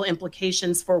had real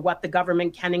implications for what the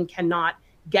government can and cannot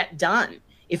get done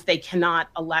if they cannot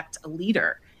elect a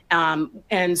leader.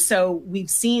 And so we've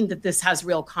seen that this has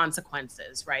real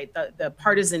consequences, right? The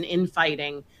partisan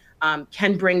infighting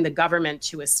can bring the government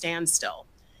to a standstill.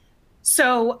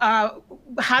 So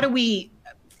how do we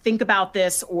think about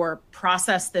this or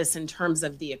process this in terms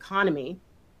of the economy?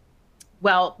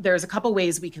 Well, there's a couple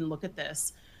ways we can look at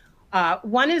this.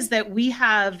 One is that we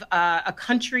have a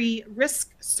country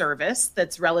risk service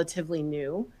that's relatively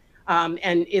new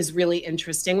and is really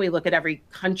interesting. We look at every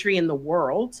country in the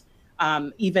world,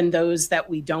 even those that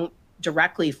we don't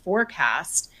directly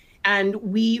forecast, and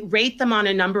we rate them on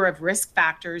a number of risk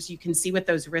factors. You can see what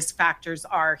those risk factors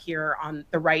are here on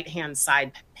the right-hand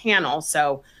side panel.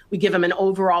 So we give them an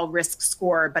overall risk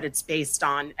score, but it's based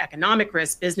on economic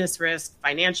risk, business risk,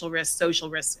 financial risk,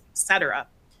 social risk, et cetera.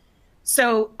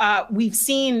 So we've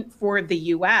seen for the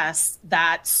US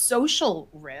that social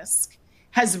risk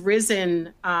has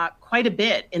risen quite a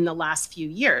bit in the last few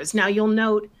years. Now, you'll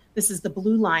note, this is the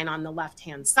blue line on the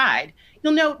left-hand side.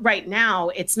 You'll note right now,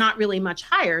 it's not really much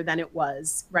higher than it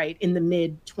was, right, in the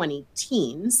mid-20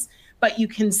 teens. But you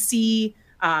can see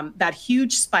that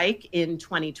huge spike in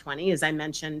 2020, as I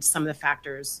mentioned, some of the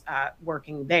factors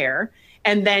working there.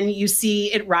 And then you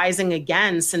see it rising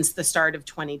again since the start of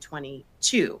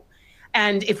 2022.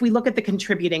 And if we look at the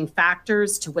contributing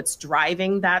factors to what's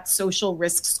driving that social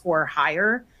risk score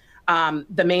higher,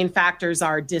 the main factors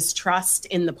are distrust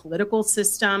in the political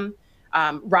system,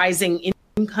 rising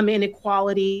income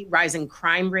inequality, rising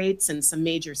crime rates in some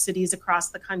major cities across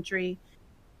the country.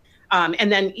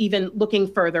 And then even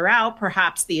looking further out,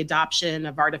 perhaps the adoption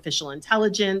of artificial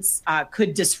intelligence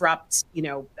could disrupt,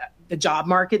 the job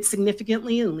market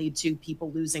significantly and lead to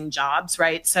people losing jobs,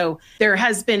 right? So there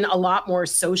has been a lot more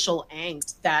social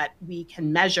angst that we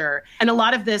can measure. And a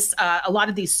lot of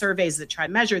these surveys that try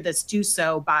to measure this do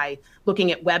so by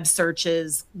looking at web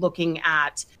searches, looking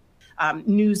at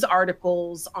news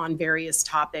articles on various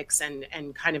topics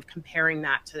and kind of comparing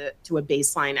that to a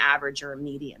baseline average or a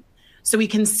median. So we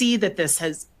can see that this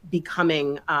has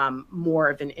becoming more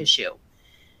of an issue.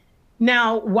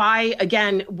 Now, why,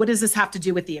 again, what does this have to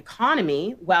do with the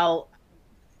economy? Well,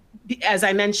 as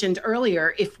I mentioned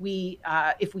earlier, if we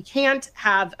can't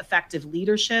have effective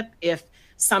leadership, if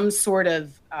some sort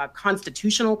of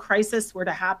constitutional crisis were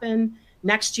to happen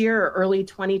next year or early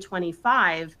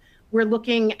 2025, we're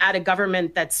looking at a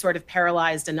government that's sort of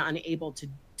paralyzed and unable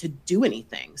to do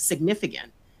anything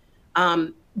significant.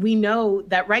 We know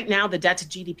that right now the debt to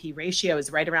GDP ratio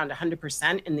is right around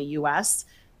 100% in the US.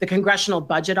 The Congressional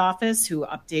Budget Office, who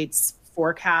updates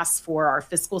forecasts for our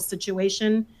fiscal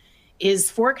situation, is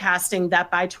forecasting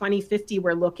that by 2050,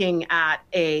 we're looking at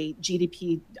a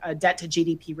debt to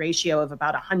GDP ratio of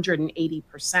about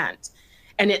 180%.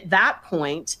 And at that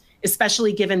point,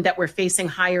 especially given that we're facing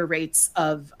higher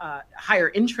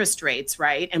interest rates,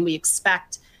 right? And we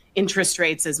expect interest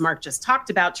rates, as Mark just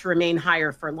talked about, to remain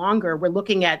higher for longer, we're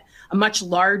looking at a much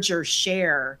larger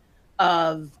share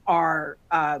of our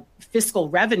fiscal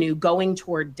revenue going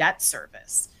toward debt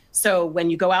service. So when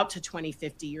you go out to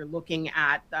 2050, you're looking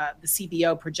at the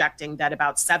CBO projecting that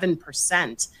about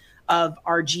 7% of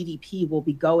our GDP will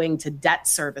be going to debt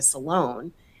service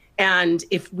alone. And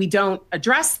if we don't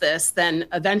address this, then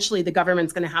eventually the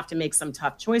government's going to have to make some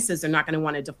tough choices. They're not going to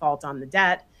want to default on the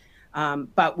debt.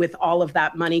 But with all of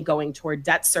that money going toward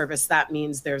debt service, that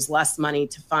means there's less money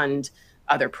to fund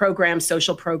other programs,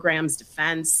 social programs,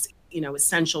 defense,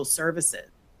 essential services.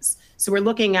 So we're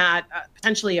looking at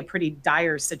potentially a pretty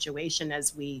dire situation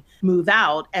as we move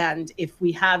out. And if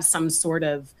we have some sort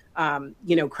of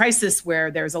crisis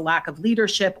where there's a lack of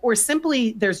leadership, or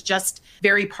simply there's just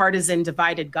very partisan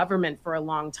divided government for a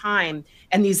long time,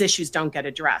 and these issues don't get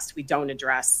addressed. We don't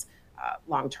address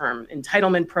long-term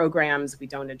entitlement programs. We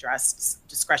don't address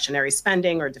discretionary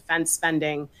spending or defense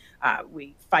spending.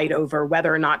 We fight over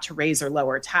whether or not to raise or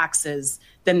lower taxes.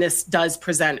 Then this does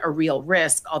present a real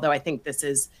risk, although I think this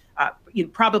is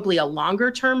probably a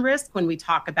longer-term risk when we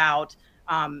talk about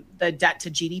the debt to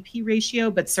GDP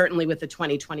ratio, but certainly with the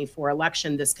 2024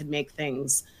 election, this could make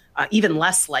things even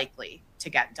less likely to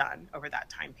get done over that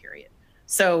time period.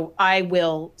 So I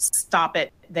will stop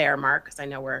it there, Mark, because I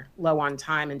know we're low on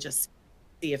time, and just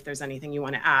see if there's anything you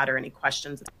want to add or any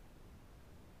questions.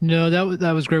 No,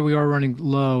 that was great. We are running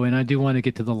low, and I do want to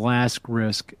get to the last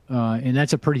risk, and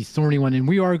that's a pretty thorny one. And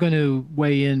we are going to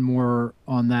weigh in more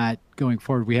on that going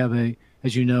forward. We have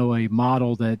as you know, a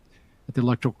model that at the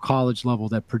Electoral College level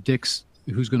that predicts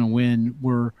who's going to win.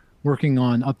 We're working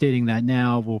on updating that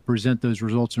now. We'll present those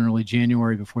results in early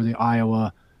January before the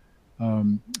Iowa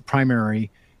primary,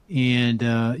 and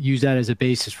use that as a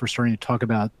basis for starting to talk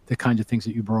about the kinds of things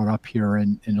that you brought up here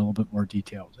in a little bit more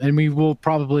detail. And we will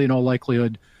probably, in all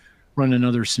likelihood, run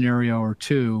another scenario or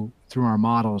two through our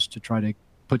models to try to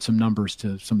put some numbers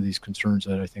to some of these concerns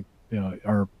that I think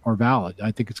are valid.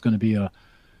 I think it's going to be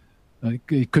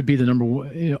it could be the number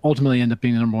one, ultimately end up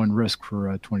being the number one risk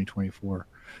for 2024.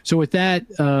 So with that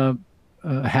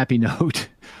happy note,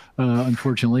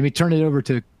 unfortunately, let me turn it over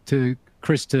to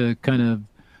Chris to kind of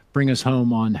bring us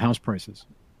home on house prices.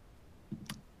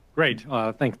 Great.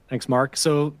 Thanks, Mark.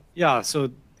 So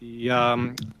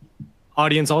the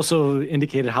audience also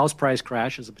indicated house price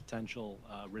crash as a potential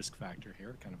risk factor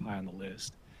here, kind of high on the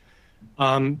list.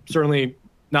 Certainly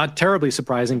not terribly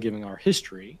surprising given our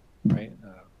history, right?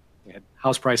 We had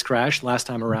house price crash last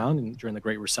time around during the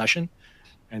Great Recession.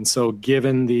 And so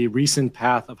given the recent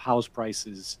path of house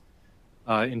prices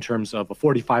in terms of a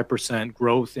 45%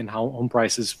 growth in home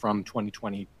prices from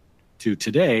 2020 to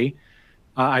today,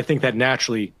 I think that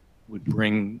naturally would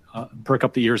perk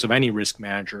up the ears of any risk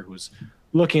manager who's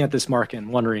looking at this market and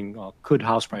wondering, could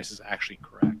house prices actually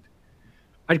correct?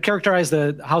 I'd characterize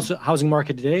the housing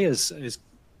market today as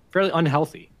fairly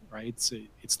unhealthy, right?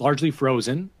 It's largely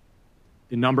frozen.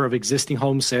 The number of existing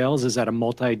home sales is at a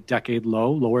multi-decade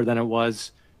low, lower than it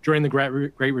was during the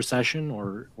Great Recession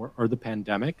or the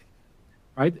pandemic,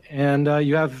 right? And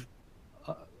you have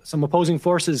some opposing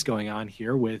forces going on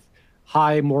here with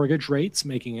high mortgage rates,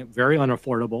 making it very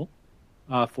unaffordable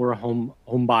for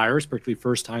home buyers, particularly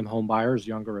first-time home buyers,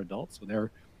 younger adults. So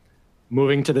they're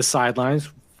moving to the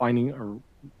sidelines, finding or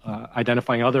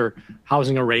identifying other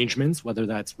housing arrangements, whether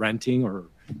that's renting or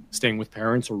staying with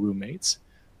parents or roommates.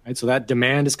 Right? So that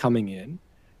demand is coming in.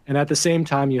 And at the same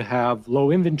time, you have low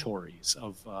inventories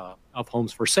of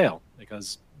homes for sale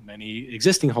because many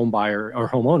existing home buyer or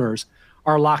homeowners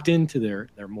are locked into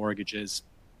their mortgages,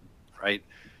 right?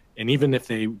 And even if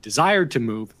they desired to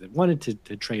move, if they wanted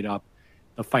to trade up,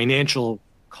 the financial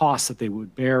costs that they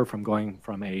would bear from going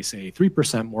from a, say,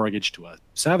 3% mortgage to a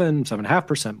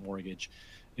 7.5% mortgage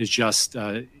is just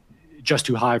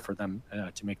too high for them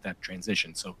to make that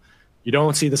transition. So you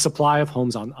don't see the supply of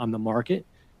homes on the market.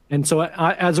 And so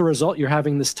as a result, you're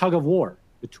having this tug of war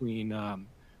between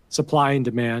supply and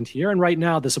demand here. And right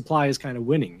now, the supply is kind of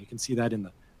winning. You can see that in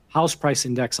the house price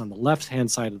index on the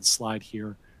left-hand side of the slide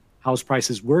here. House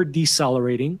prices were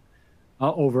decelerating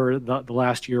over the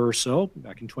last year or so,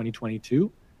 back in 2022.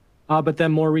 But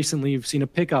then more recently, you've seen a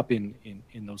pickup in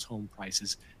those home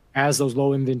prices as those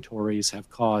low inventories have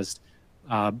caused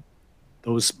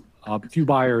those few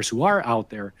buyers who are out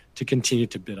there to continue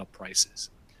to bid up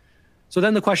prices. So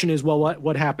then the question is, well,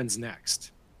 what happens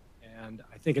next? And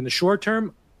I think in the short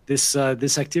term, this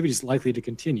activity is likely to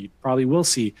continue. Probably will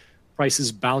see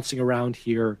prices bouncing around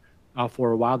here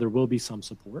for a while. There will be some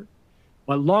support.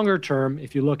 But longer term,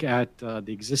 if you look at the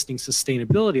existing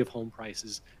sustainability of home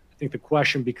prices, I think the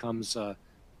question becomes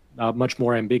much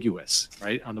more ambiguous,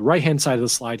 right? On the right-hand side of the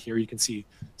slide here, you can see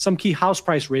some key house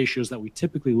price ratios that we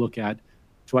typically look at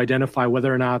to identify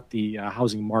whether or not the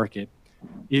housing market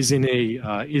is in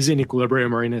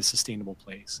equilibrium or in a sustainable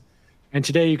place. And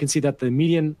today you can see that the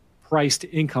median price to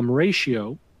income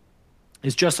ratio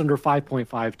is just under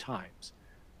 5.5 times.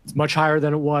 It's much higher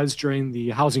than it was during the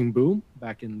housing boom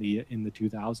back in the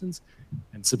 2000s,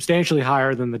 and substantially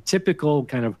higher than the typical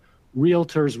kind of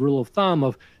realtor's rule of thumb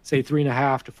of, say,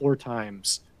 3.5 to 4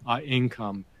 times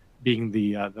income being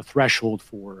the threshold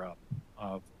for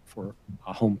a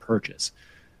home purchase.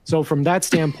 So from that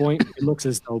standpoint, it looks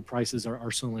as though prices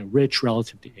are certainly rich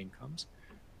relative to incomes.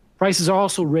 Prices are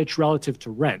also rich relative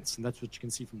to rents, and that's what you can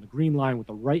see from the green line with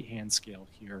the right-hand scale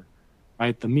here.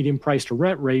 Right, the median price to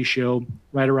rent ratio,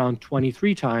 right around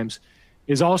 23 times,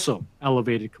 is also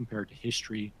elevated compared to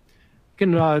history.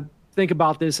 You can think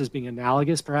about this as being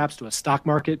analogous, perhaps, to a stock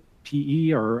market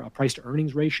PE or a price to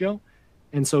earnings ratio.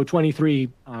 And so 23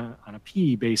 on a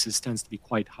PE basis tends to be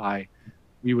quite high.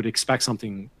 We would expect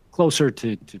something closer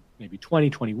to maybe 20,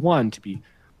 21 to be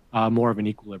more of an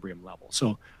equilibrium level.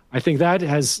 So I think that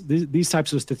these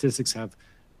types of statistics have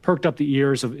perked up the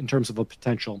ears in terms of a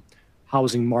potential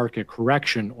housing market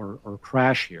correction or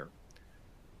crash here.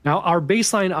 Now, our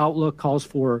baseline outlook calls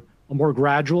for a more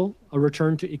gradual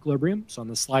return to equilibrium. So on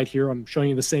the slide here, I'm showing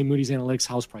you the same Moody's Analytics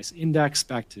House Price Index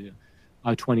back to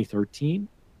 2013. You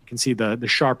can see the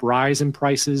sharp rise in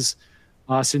prices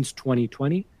since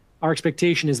 2020. Our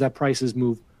expectation is that prices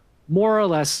move more or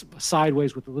less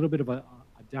sideways with a little bit of a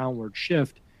downward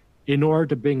shift in order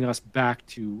to bring us back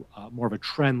to more of a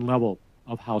trend level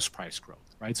of house price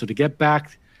growth, right? So to get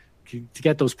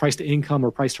those price to income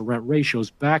or price to rent ratios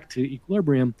back to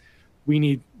equilibrium, we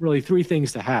need really three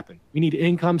things to happen. We need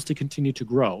incomes to continue to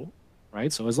grow,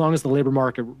 right? So as long as the labor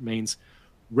market remains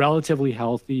relatively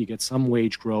healthy, you get some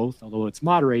wage growth, although it's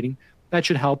moderating, that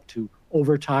should help to,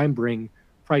 over time, bring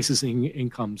prices and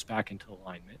incomes back into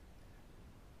alignment.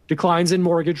 Declines in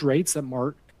mortgage rates that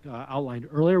Mark outlined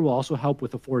earlier will also help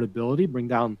with affordability, bring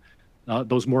down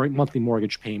those monthly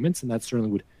mortgage payments, and that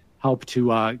certainly would help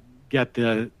to get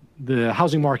the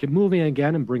housing market moving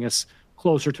again and bring us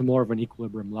closer to more of an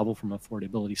equilibrium level from an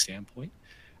affordability standpoint.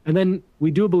 And then we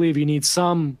do believe you need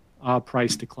some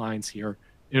price declines here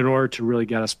in order to really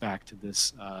get us back to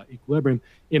this equilibrium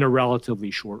in a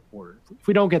relatively short order. If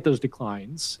we don't get those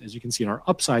declines, as you can see in our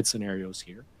upside scenarios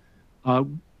here,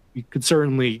 we could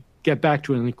certainly get back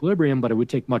to an equilibrium, but it would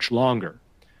take much longer,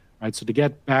 right? So to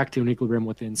get back to an equilibrium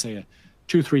within, say, a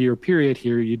 2-3 year period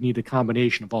here, you'd need a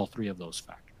combination of all three of those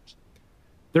factors.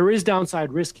 There is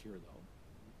downside risk here, though.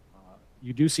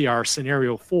 You do see our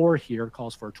scenario 4 here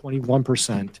calls for a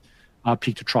 21%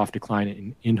 peak to trough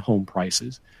decline in home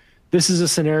prices. This is a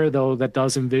scenario, though, that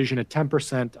does envision a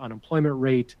 10% unemployment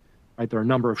rate, right? There are a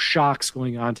number of shocks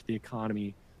going on to the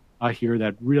economy here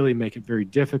that really make it very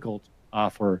difficult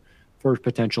for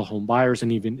potential home buyers,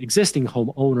 and even existing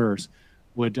home owners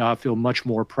would feel much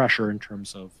more pressure in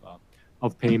terms of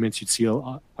payments. You'd see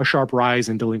a sharp rise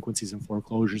in delinquencies and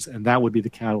foreclosures, and that would be the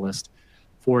catalyst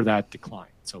for that decline.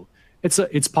 So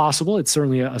it's possible. It's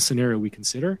certainly a scenario we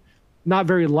consider. Not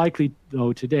very likely,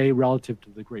 though, today relative to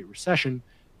the Great Recession,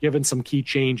 given some key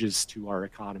changes to our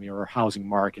economy or our housing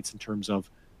markets in terms of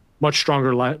much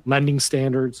stronger lending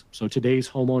standards. So today's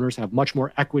homeowners have much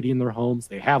more equity in their homes.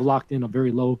 They have locked in a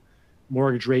very low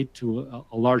mortgage rate to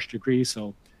a large degree,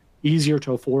 so easier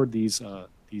to afford these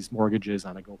mortgages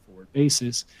on a go-forward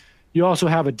basis. You also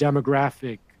have a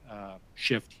demographic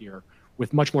shift here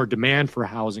with much more demand for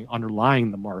housing underlying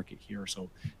the market here. So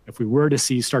if we were to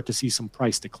start to see some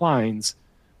price declines,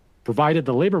 provided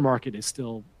the labor market is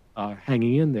still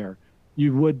hanging in there,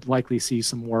 you would likely see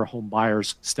some more home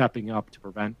buyers stepping up to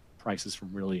prevent prices from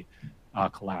really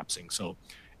collapsing. So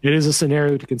it is a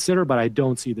scenario to consider, but I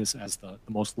don't see this as the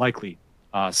most likely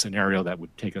scenario that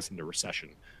would take us into recession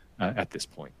at this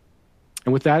point.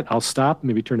 And with that, I'll stop.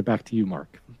 Maybe turn it back to you,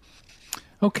 Mark.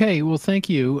 Okay, well, thank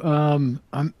you.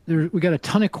 We got a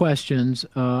ton of questions.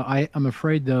 I'm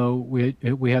afraid, though,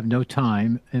 we have no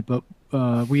time, but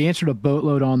we answered a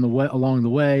boatload along the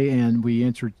way, and we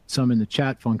answered some in the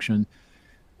chat function.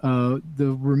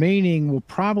 The remaining will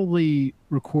probably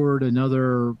record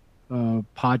another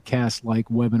podcast-like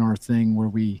webinar thing where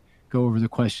we go over the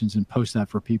questions and post that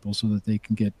for people so that they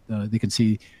can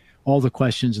see all the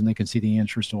questions and they can see the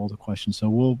answers to all the questions. So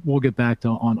we'll get back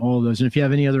on all of those. And if you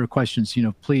have any other questions,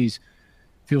 please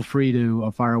feel free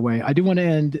to fire away. I do want to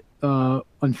end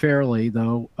unfairly,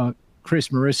 though. Chris,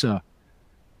 Marissa,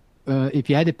 if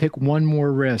you had to pick one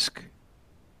more risk,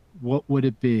 what would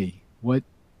it be? What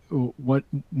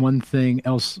one thing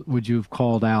else would you have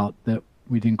called out that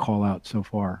we didn't call out so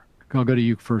far? I'll go to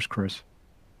you first, Chris.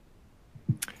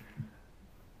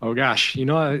 Oh gosh,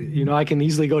 I can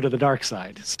easily go to the dark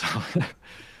side. So,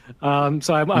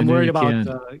 so I'm worried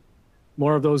about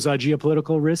more of those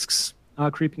geopolitical risks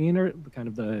creeping in, or kind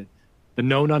of the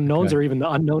known unknowns, or even the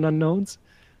unknown unknowns.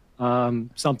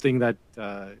 Something that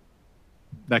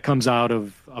comes out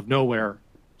of nowhere,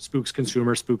 spooks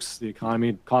consumers, spooks the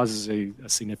economy, causes a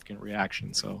significant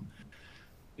reaction. So,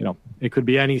 it could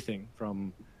be anything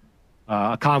from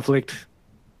a conflict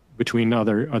between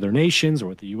other nations or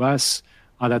with the U.S.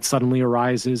 That suddenly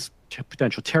arises,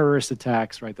 potential terrorist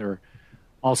attacks, right? There are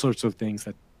all sorts of things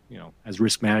that, as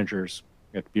risk managers,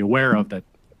 we have to be aware of that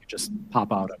just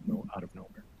pop out of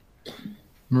nowhere.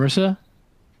 Marissa?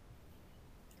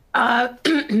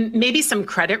 Maybe some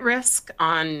credit risk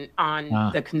on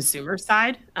the consumer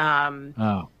side.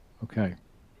 Okay.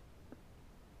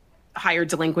 higher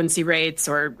delinquency rates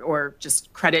or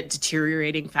just credit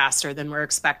deteriorating faster than we're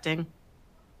expecting.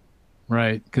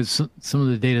 Right, because some of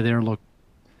the data there look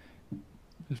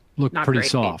Not pretty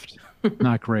great. soft.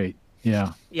 Not great.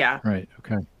 Yeah. Yeah. Right.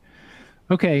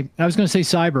 Okay. I was going to say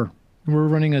cyber. We're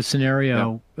running a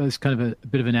scenario as kind of a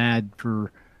bit of an ad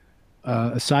for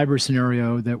a cyber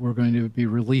scenario that we're going to be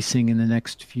releasing in the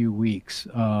next few weeks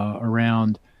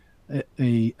around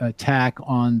a attack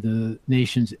on the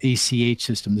nation's ACH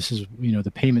system. This is,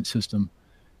 the payment system.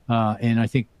 And I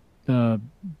think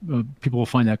people will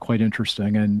find that quite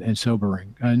interesting and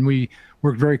sobering. And we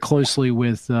work very closely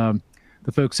with the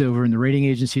folks over in the rating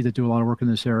agency that do a lot of work in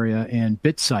this area, and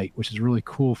BitSight, which is a really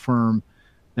cool firm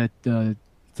that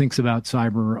thinks about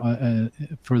cyber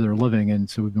for their living. And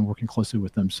so we've been working closely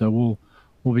with them. So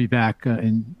we'll be back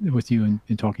with you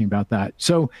in talking about that.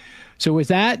 So with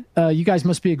that, you guys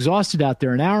must be exhausted out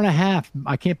there. An hour and a half.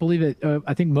 I can't believe it.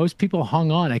 I think most people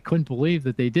hung on. I couldn't believe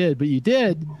that they did, but you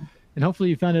did. And hopefully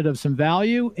you found it of some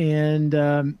value. And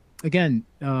again,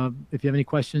 if you have any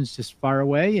questions, just fire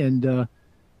away, and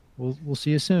we'll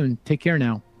see you soon. Take care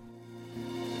now.